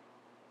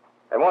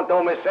 It won't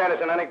do Miss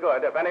Sanderson any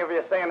good if any of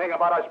you say anything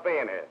about us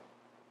being here.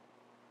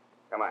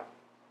 Come on.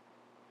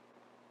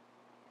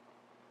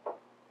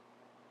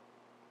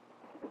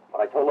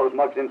 What I told those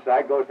mugs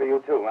inside goes for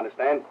you, too,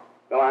 understand?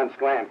 Go on,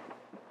 scram.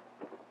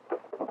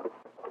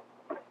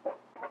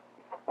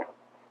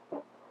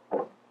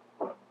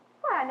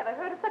 Why, I never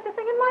heard of such a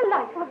thing in my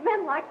life. With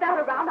men like that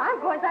around, I'm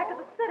going back to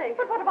the city.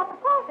 But what about the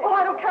party? Oh,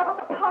 I don't care about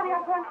the party.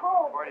 I'm going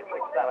home.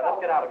 46-7.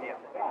 Let's get out of here.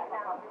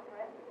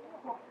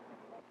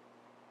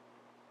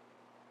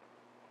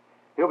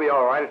 You'll be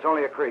all right. It's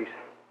only a crease.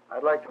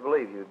 I'd like to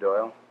believe you,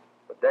 Doyle.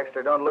 But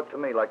Dexter don't look to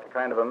me like the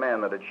kind of a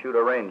man that'd shoot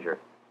a ranger.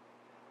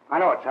 I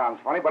know it sounds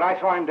funny, but I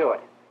saw him do it.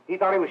 He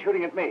thought he was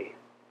shooting at me.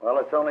 Well,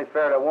 it's only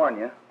fair to warn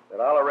you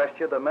that I'll arrest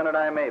you the minute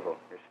I'm able.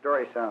 Your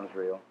story sounds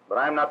real, but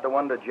I'm not the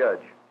one to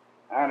judge.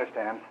 I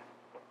understand.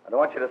 I don't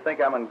want you to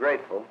think I'm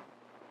ungrateful.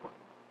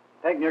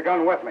 Taking your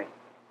gun with me.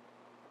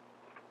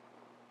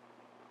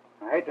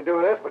 I hate to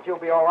do this, but you'll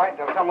be all right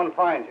until someone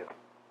finds you.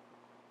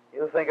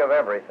 You think of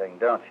everything,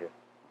 don't you?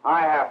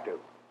 I have to.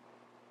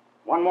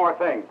 One more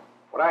thing.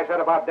 What I said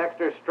about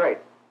Dexter's straight.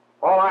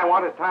 All I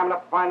want is time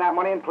enough to find that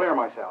money and clear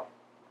myself.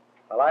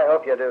 Well, I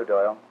hope you do,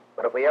 Doyle.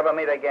 But if we ever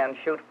meet again,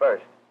 shoot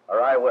first,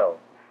 or I will.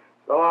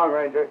 So long,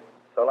 Ranger.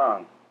 So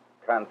long,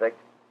 convict.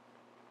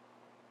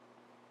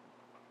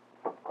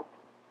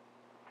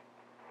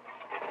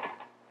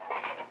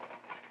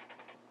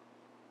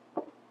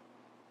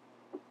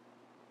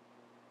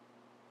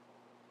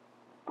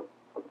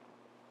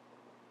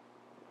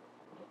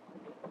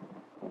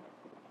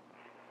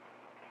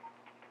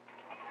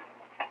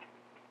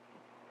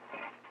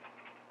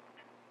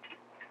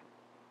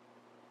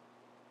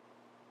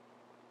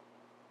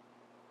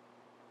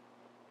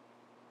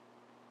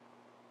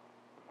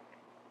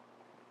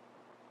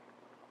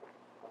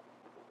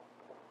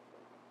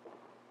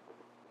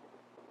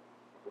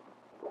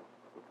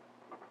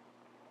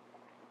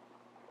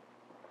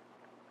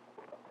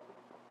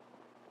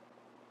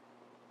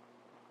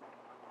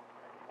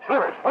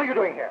 Slivers, what are you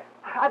doing here?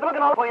 I've been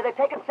looking all for you. They've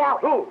taken Sally.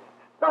 Who?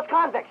 Those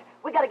convicts.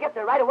 We got to get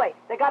there right away.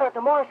 They got her at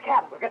the Morris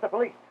cabin. We'll get the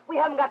police. We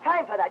haven't got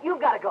time for that. You've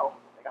got to go.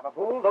 Think I'm a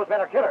fool? Those men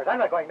are killers. I'm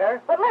not going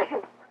there. But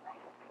listen.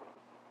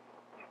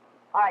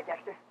 All right,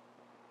 Dexter.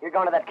 You're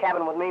going to that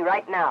cabin with me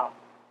right now.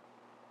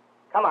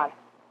 Come on.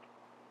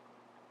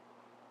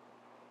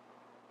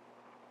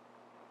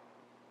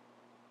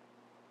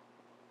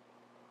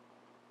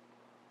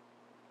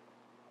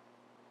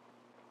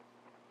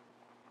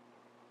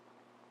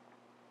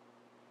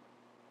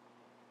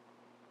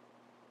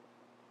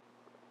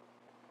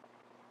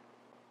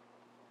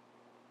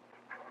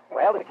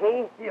 Well, the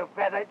key? You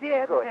bet I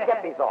did. Good.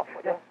 Get these off,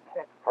 will you?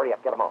 Hurry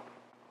up, get them off.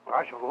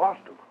 I should have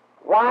lost him.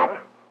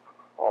 What?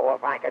 Oh,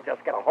 if I could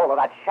just get a hold of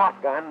that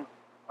shotgun.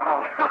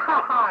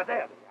 There they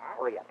are.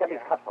 Hurry up, get these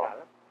cuffs off.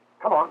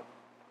 Come on.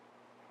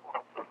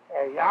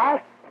 There you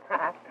are.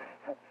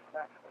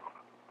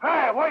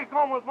 Hey, where you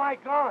going with my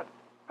gun?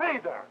 Hey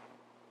there.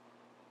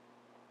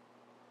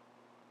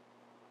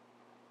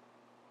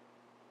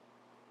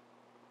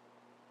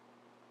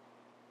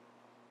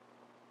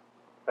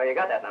 So you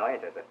got that now,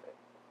 ain't you, sister?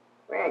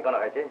 We ain't gonna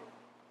hurt you.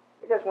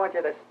 We just want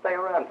you to stay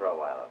around for a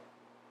while.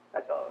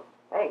 That's all.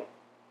 Hey,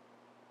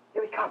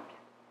 here he comes.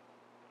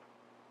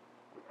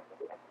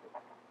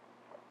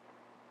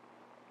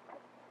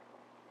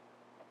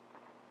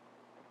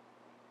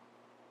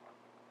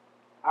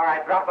 All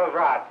right, drop those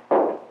rods.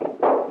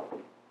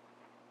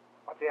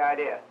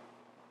 idea?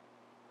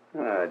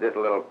 Just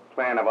a little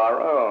plan of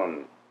our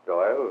own,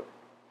 Doyle.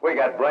 We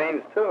got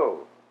brains, too.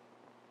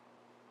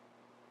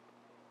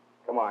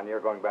 Come on, you're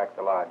going back to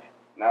the lodge.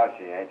 No,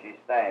 she ain't. She's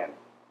staying.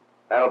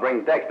 That'll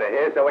bring Dexter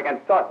here so we can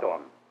talk to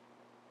him.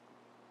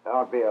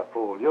 Don't be a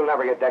fool. You'll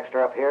never get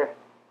Dexter up here.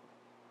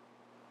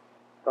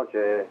 Don't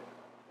you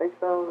think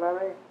so,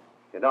 Larry?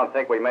 You don't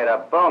think we made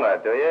a boner,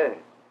 do you?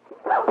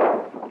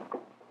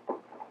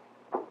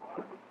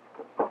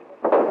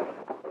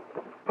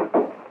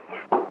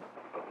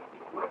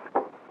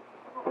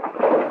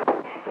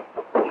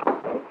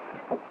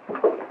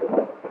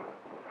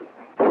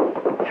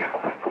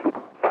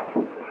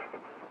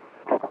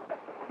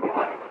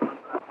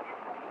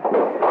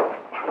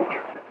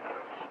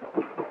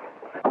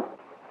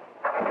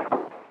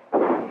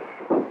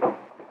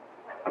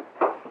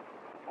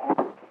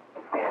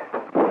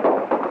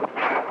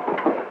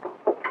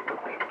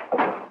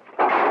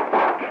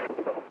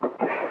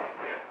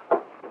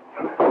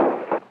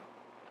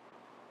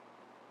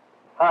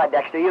 All right,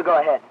 Dexter, you go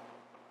ahead.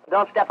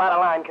 Don't step out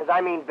of line, because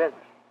I mean business.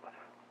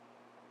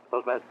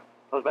 Those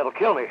men will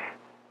kill me.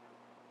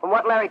 From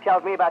what Larry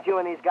tells me about you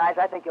and these guys,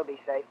 I think you'll be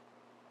safe.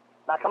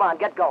 Now, come on,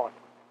 get going.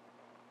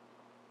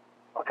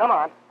 Well, come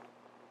on.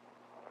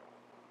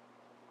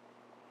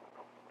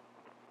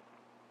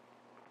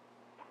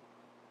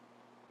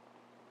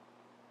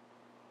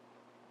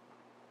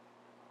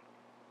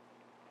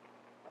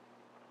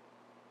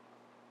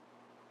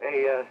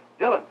 Hey,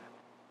 Dillon.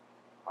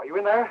 Are you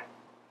in there?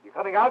 You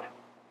coming out?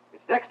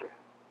 It's Dexter.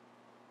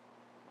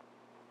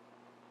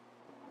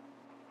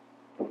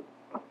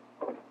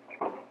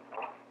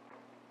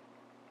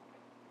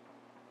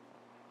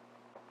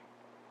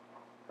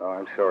 Oh,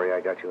 I'm sorry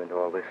I got you into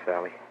all this,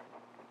 Sally.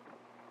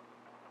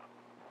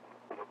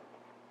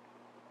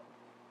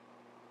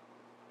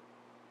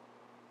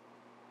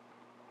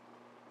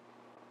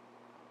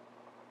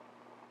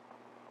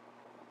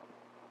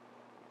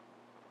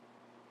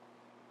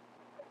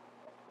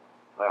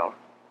 Well,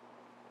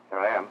 here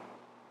I am.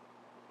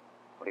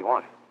 What do you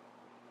want?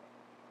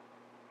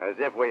 As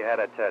if we had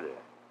to tell you.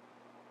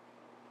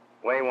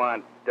 We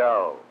want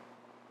dough.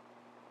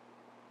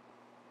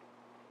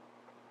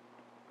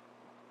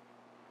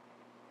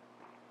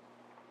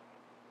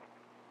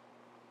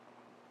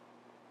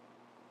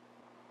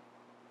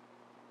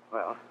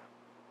 Well,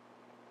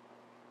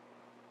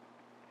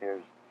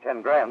 here's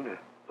 10 grand. That's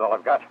all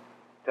I've got.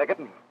 Take it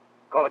and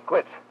call it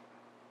quits.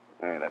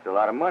 Hey, that's a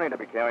lot of money to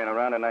be carrying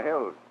around in the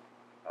hills.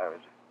 I was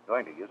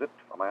going to use it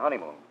for my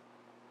honeymoon.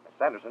 Miss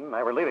Sanderson and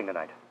I were leaving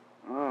tonight.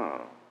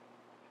 Oh.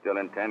 Still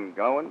intend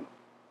going?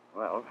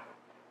 Well,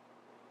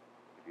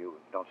 if you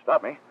don't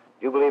stop me.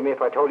 Do you believe me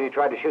if I told you you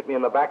tried to shoot me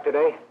in the back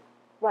today?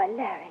 Why,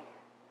 Larry.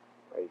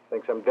 He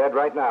thinks I'm dead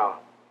right now.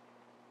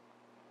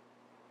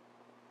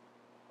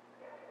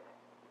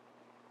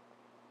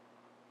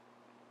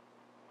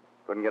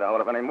 Couldn't get a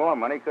hold of any more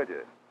money, could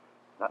you?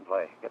 Not until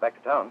I get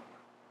back to town.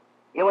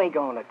 You ain't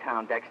going to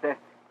town, Dexter.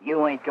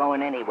 You ain't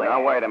going anywhere.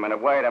 Now, wait a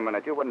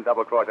minute. You wouldn't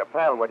double-cross a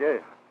pal, would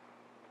you?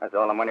 That's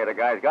all the money the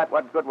guy's got.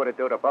 What good would it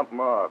do to bump him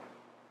off?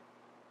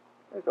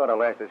 This ought to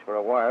last us for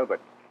a while, but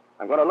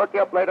I'm going to look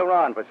you up later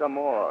on for some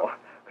more. Oh,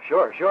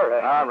 sure.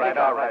 All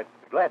right.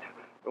 Glad.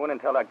 Go in and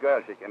tell that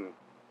girl she can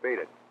beat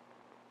it.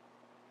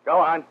 Go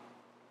on.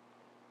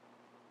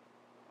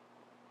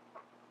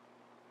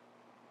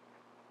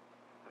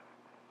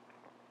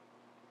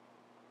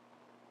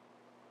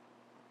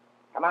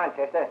 Come on,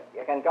 sister.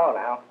 You can go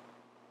now.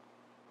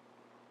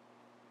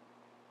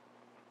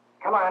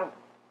 Come on.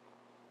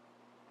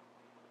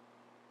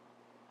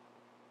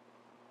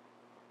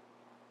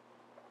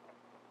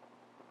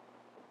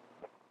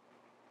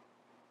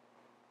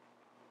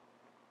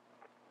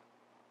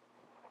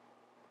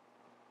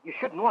 You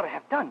shouldn't ought to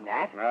have done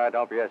that. No,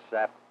 don't be a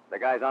sap. The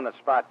guy's on the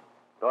spot.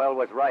 Doyle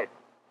was right.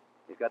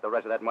 He's got the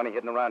rest of that money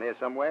hidden around here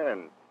somewhere,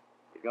 and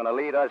he's going to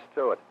lead us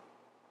to it.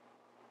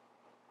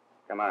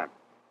 Come on.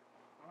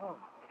 Oh.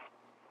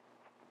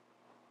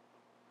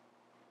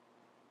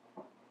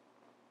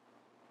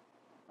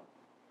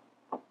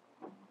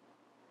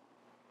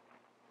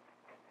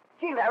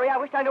 Gee, Larry, I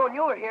wish I known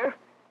you were here.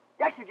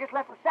 Dexter just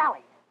left with Sally.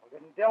 Well,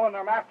 didn't Dillon and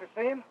their master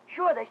see him?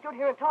 Sure, they stood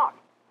here and talked.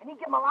 And he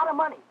gave him a lot of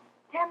money.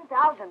 $10,000.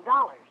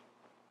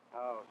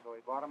 Oh, so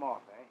he bought him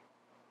off, eh?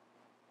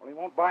 Well, he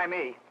won't buy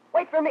me.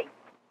 Wait for me.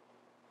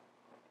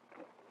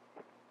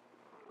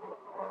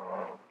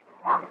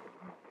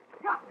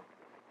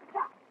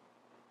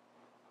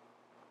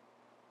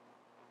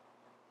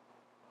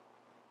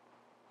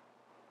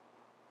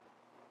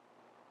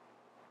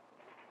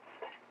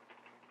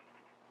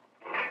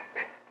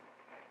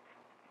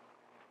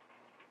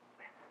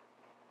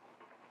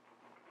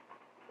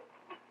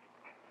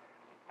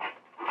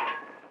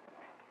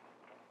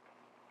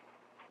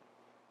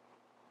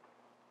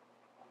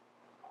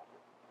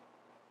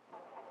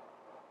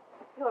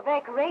 You were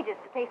very courageous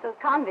to face those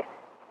convicts.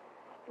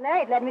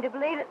 Larry led me to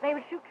believe that they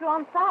would shoot you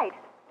on sight.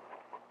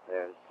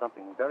 There's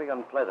something very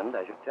unpleasant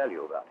I should tell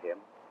you about him.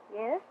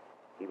 Yes?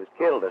 He was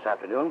killed this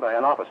afternoon by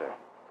an officer.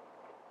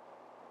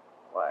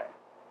 Why?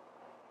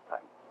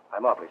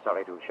 I'm awfully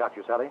sorry to shock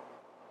you, Sally.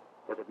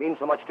 Does it mean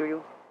so much to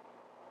you?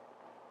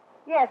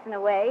 Yes, in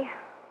a way.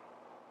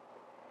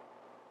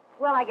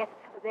 Well, I guess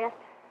it's for the best.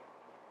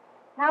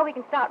 Now we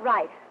can start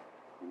right.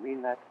 You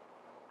mean that?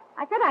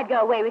 I said I'd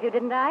go away with you,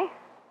 didn't I?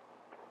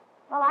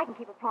 Well, I can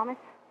keep a promise.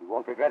 You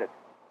won't regret it.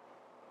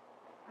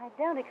 I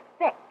don't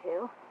expect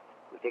to.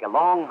 We'll take a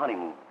long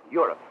honeymoon.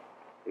 Europe,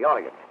 the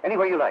Orient,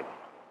 anywhere you like.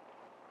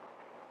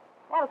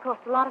 That'll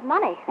cost a lot of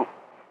money.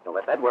 Don't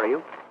let that worry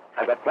you.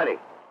 I've got plenty.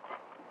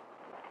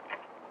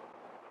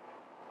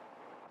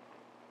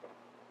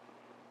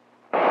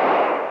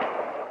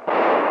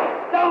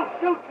 Don't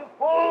shoot, you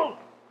fool!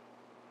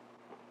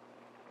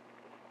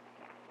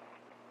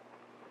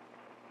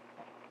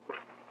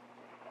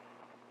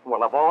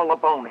 Well, of all the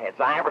boneheads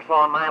I ever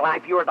saw in my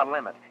life, you're the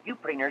limit. You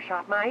pretty near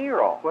shot my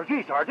ear off. Well,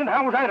 gee, Sergeant,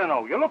 how was I to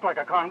know? You look like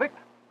a convict.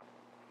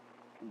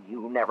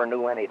 You never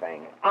knew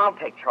anything. I'll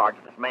take charge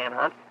of this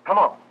manhunt. Come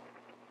on.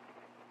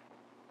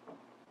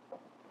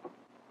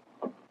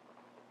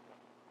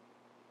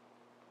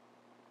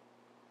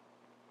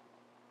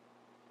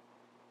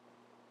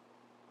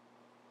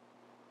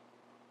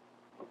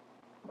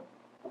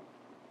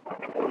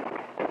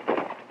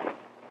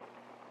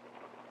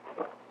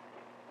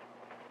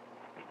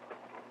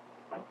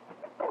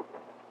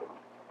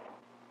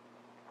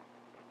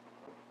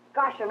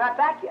 Gosh, they're not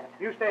back yet.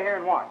 You stay here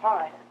and watch. All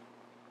right.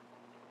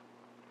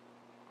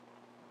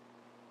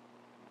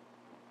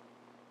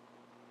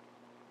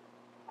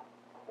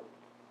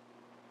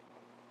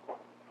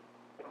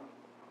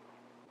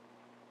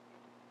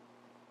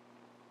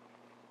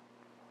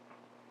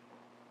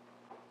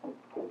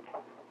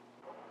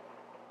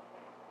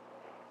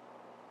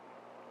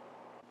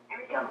 Here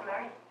he comes,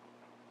 Larry.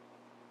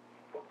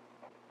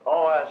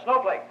 Oh,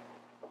 Snowflake.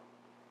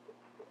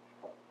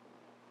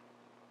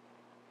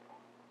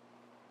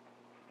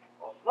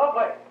 Oh,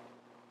 Snowflake.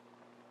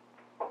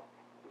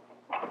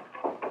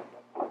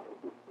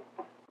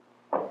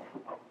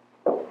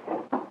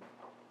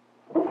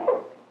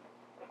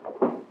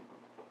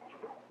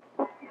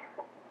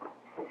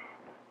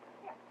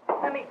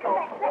 Let me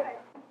go.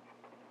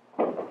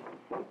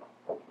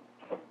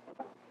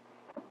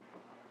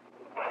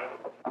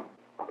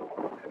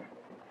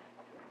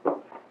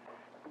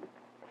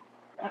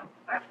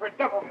 That's for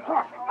double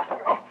crossing.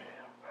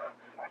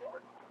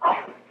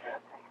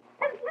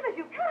 Slivers,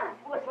 you can't.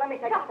 Listen, let me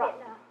take Stop a shot. it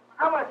now.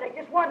 I'm going to take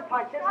just one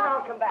punch, and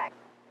I'll come back.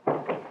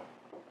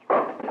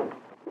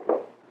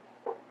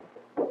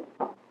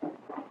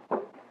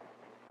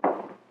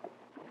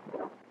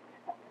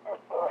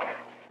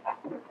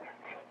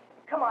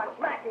 Come on,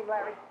 smack him,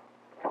 Larry.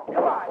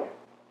 Come on.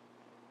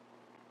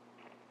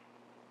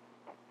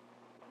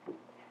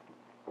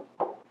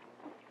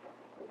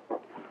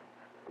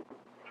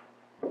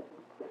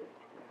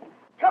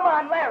 Come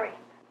on, Larry.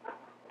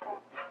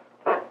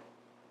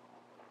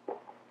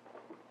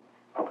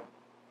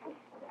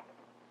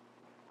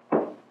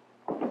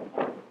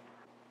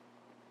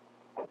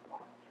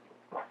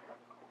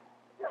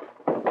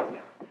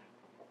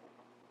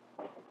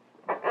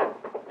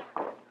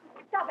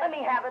 Let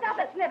me have it. Stop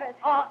it, Slivers.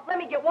 Let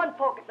me get one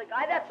poke at the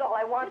guy. That's all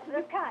I want.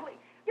 Listen, you can't. Please,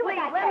 Do what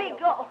please, I let tell me you.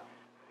 go.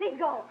 Please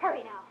go.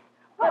 Hurry now.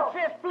 What's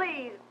this,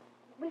 please?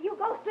 Will you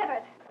go,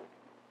 Slivers?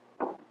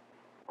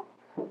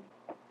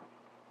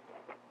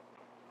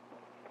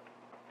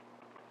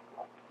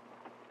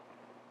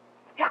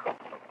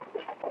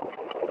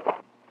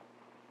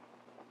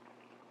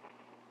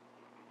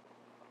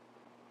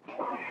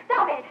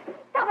 Stop it!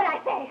 Stop it,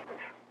 I say!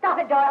 Stop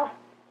it, Doyle.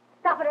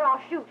 Stop it or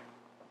I'll shoot.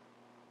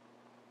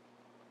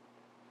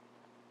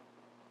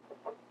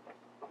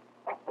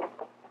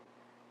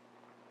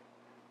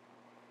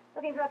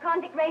 Looking for a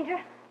convict, Ranger?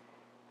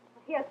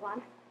 Well, here's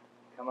one.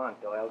 Come on,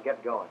 Doyle,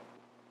 get going.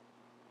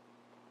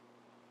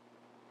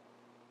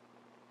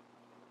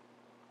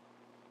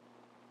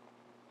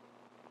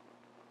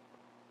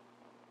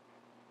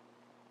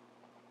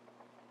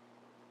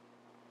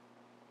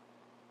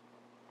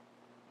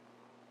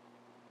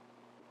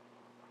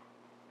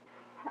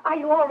 Are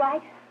you all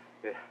right?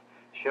 Yeah,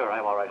 sure,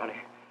 I'm all right, honey.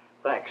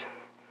 Thanks.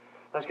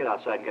 Let's get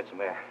outside and get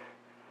some air.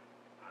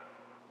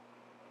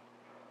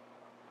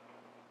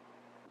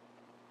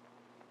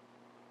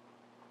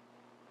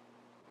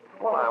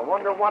 Well, I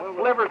wonder what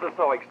Slivers is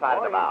so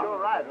excited about.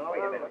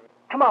 Wait a minute.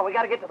 Come on, we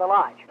got to get to the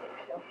lodge.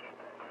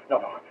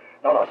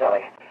 No,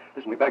 Sally.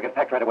 Listen, we better get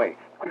packed right away.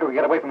 The quicker we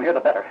get away from here, the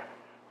better.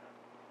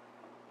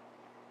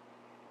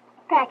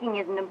 Packing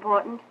isn't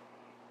important.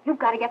 You've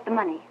got to get the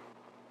money.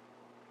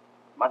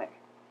 Money?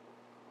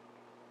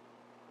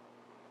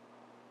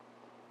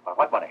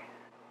 What money?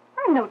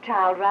 I'm no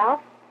child,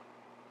 Ralph.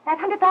 That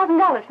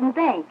 $100,000 from the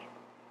bank.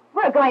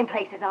 We're going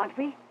places, aren't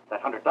we?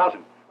 That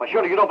 100,000. Why,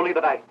 surely you don't believe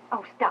that I...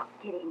 Oh, stop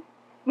kidding.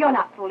 You're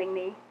not fooling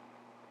me.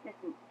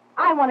 Listen,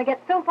 I want to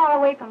get so far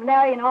away from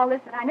Larry and all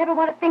this that I never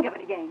want to think of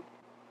it again.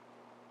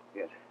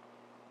 Yes.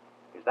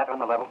 Is that on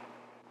the level?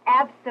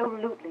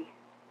 Absolutely.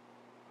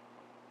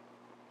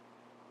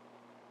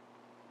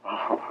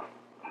 Oh.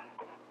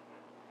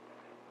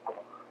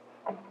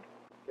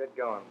 Get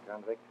going,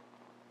 convict.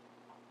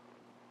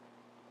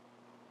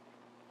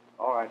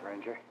 All right,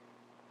 Ranger.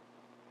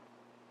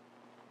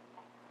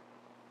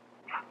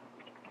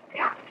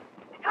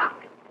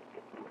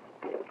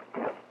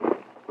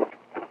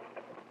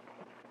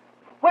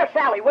 Where's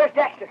Sally? Where's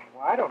Dexter?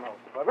 Well, I don't know,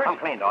 Sliver. Come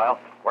clean, Doyle.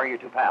 Where are your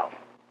two pals?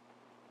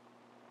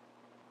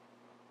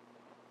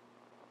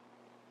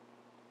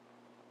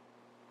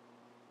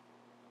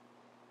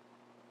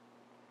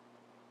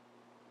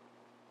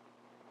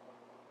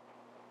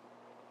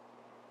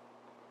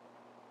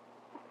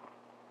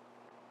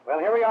 Well,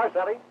 here we are,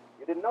 Sally.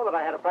 You didn't know that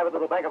I had a private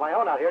little bank of my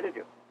own out here, did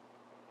you?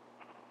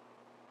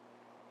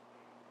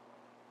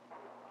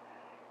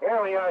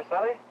 Here we are,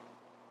 Sally.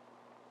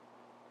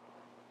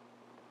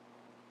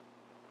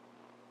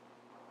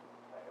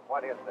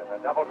 What is this,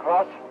 a double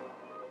cross?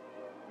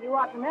 You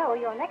ought to know.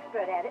 You're an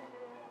expert at it.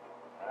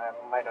 I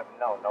might have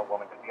known no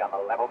woman could be on the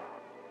level.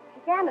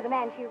 She can with the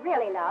man she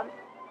really loves.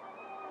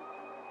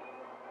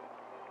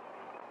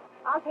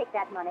 I'll take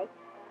that money.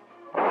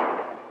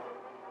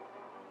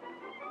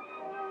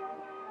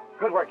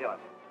 Good work, Dylan.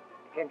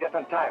 Came just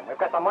in time. We've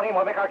got the money and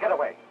we'll make our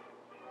getaway.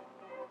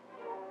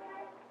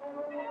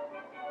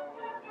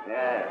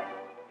 Yeah.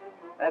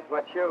 That's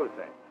what shows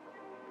think.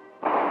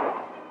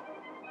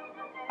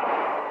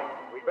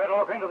 We'd better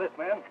look into this,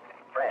 man.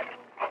 Fred,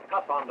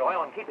 cuff on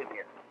Doyle and keep him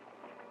here.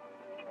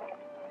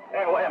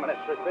 Hey, wait a minute,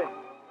 sister.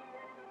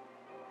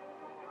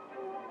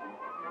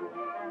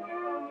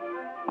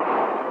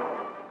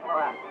 All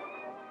right.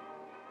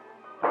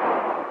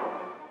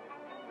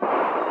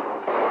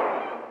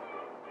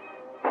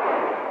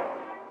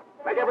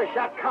 Make every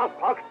shot count,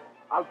 punk.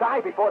 I'll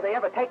die before they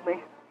ever take me.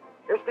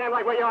 You stand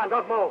right where you are and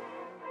don't move.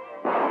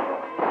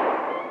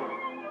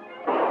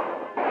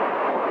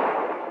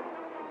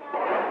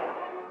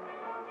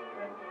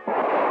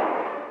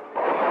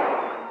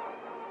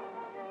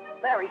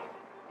 Larry,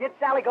 did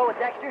Sally go with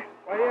Dexter?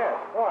 Oh, yeah.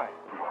 Why?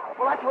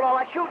 Well, that's what all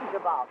that shooting's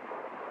about.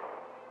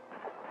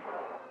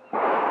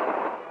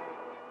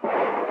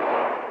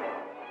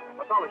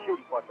 What's all the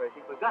shooting for,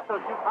 Tracy? We've got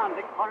those two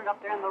convicts cornered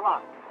up there in the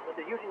rock, but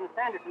they're using the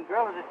Sanderson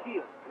girl as a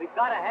shield. We've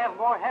got to have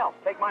more help.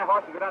 Take my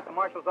horse and go down to the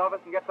marshal's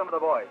office and get some of the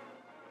boys.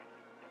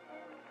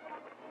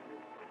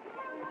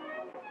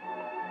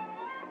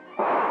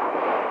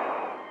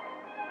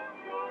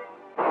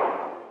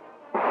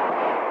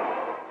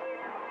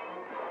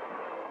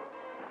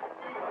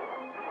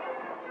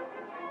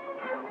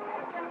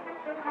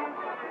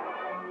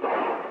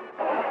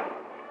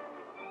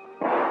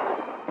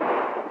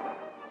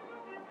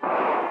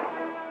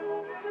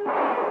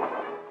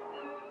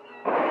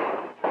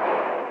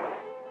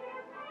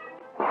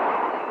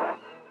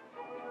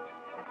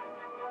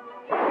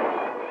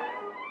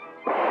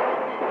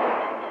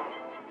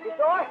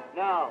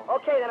 No.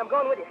 Okay, then I'm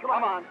going with you.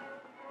 Come on.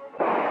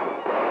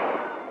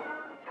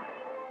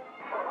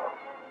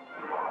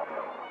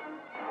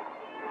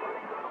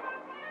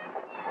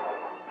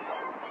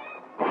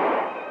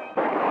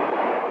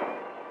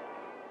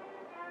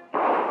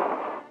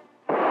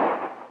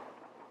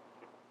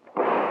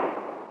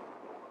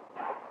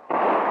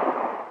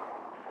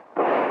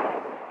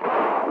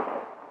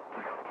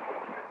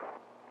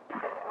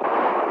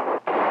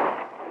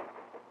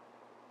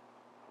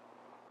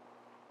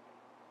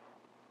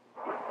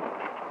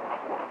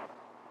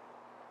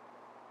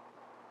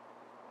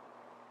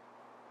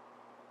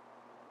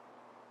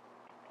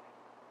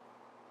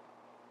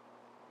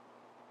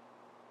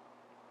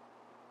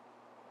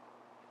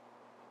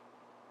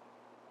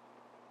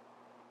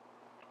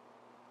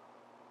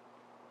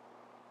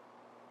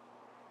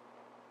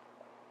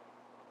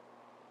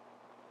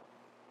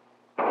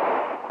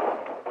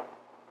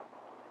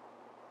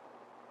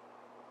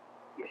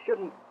 You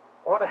shouldn't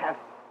ought to have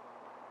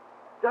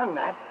done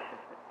that.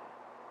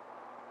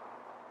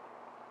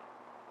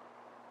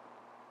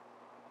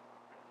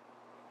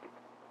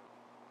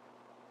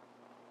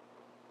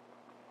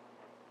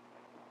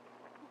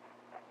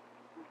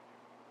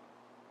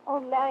 Oh,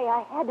 Larry,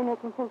 I had to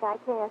make him think I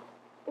cared.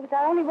 It was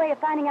our only way of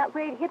finding out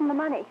where he'd hidden the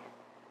money.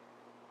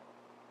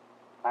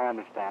 I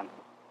understand.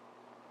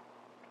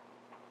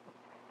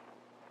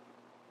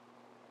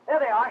 There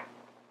they are.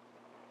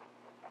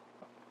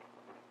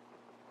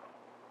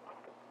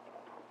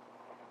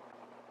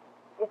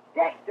 It's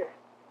Dexter.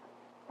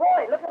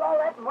 Boy, look at all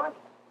that money.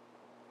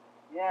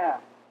 Yeah.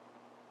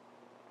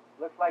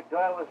 Looks like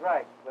Doyle was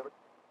right.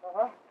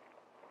 Uh-huh.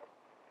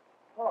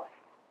 Boy.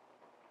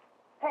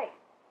 Hey,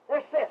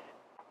 there's Sis.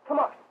 Come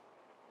on.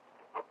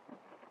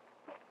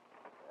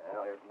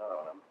 Well, here's another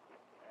one of them.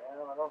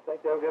 Well, I don't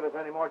think they'll give us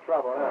any more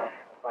trouble now.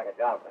 Looks like a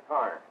job at the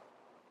coroner.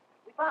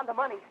 We found the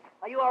money.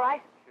 Are you all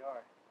right?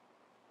 Sure.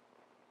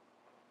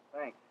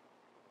 Thanks.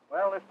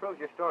 Well, this proves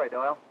your story,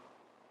 Doyle.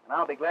 And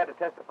I'll be glad to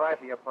testify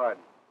for your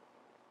pardon.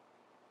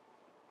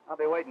 I'll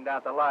be waiting down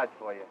at the lodge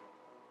for you.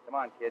 Come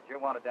on, kids. You're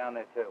wanted down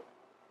there, too.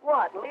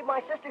 What, leave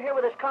my sister here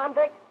with this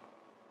convict?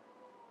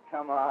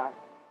 Come on.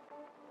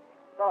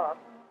 Stop.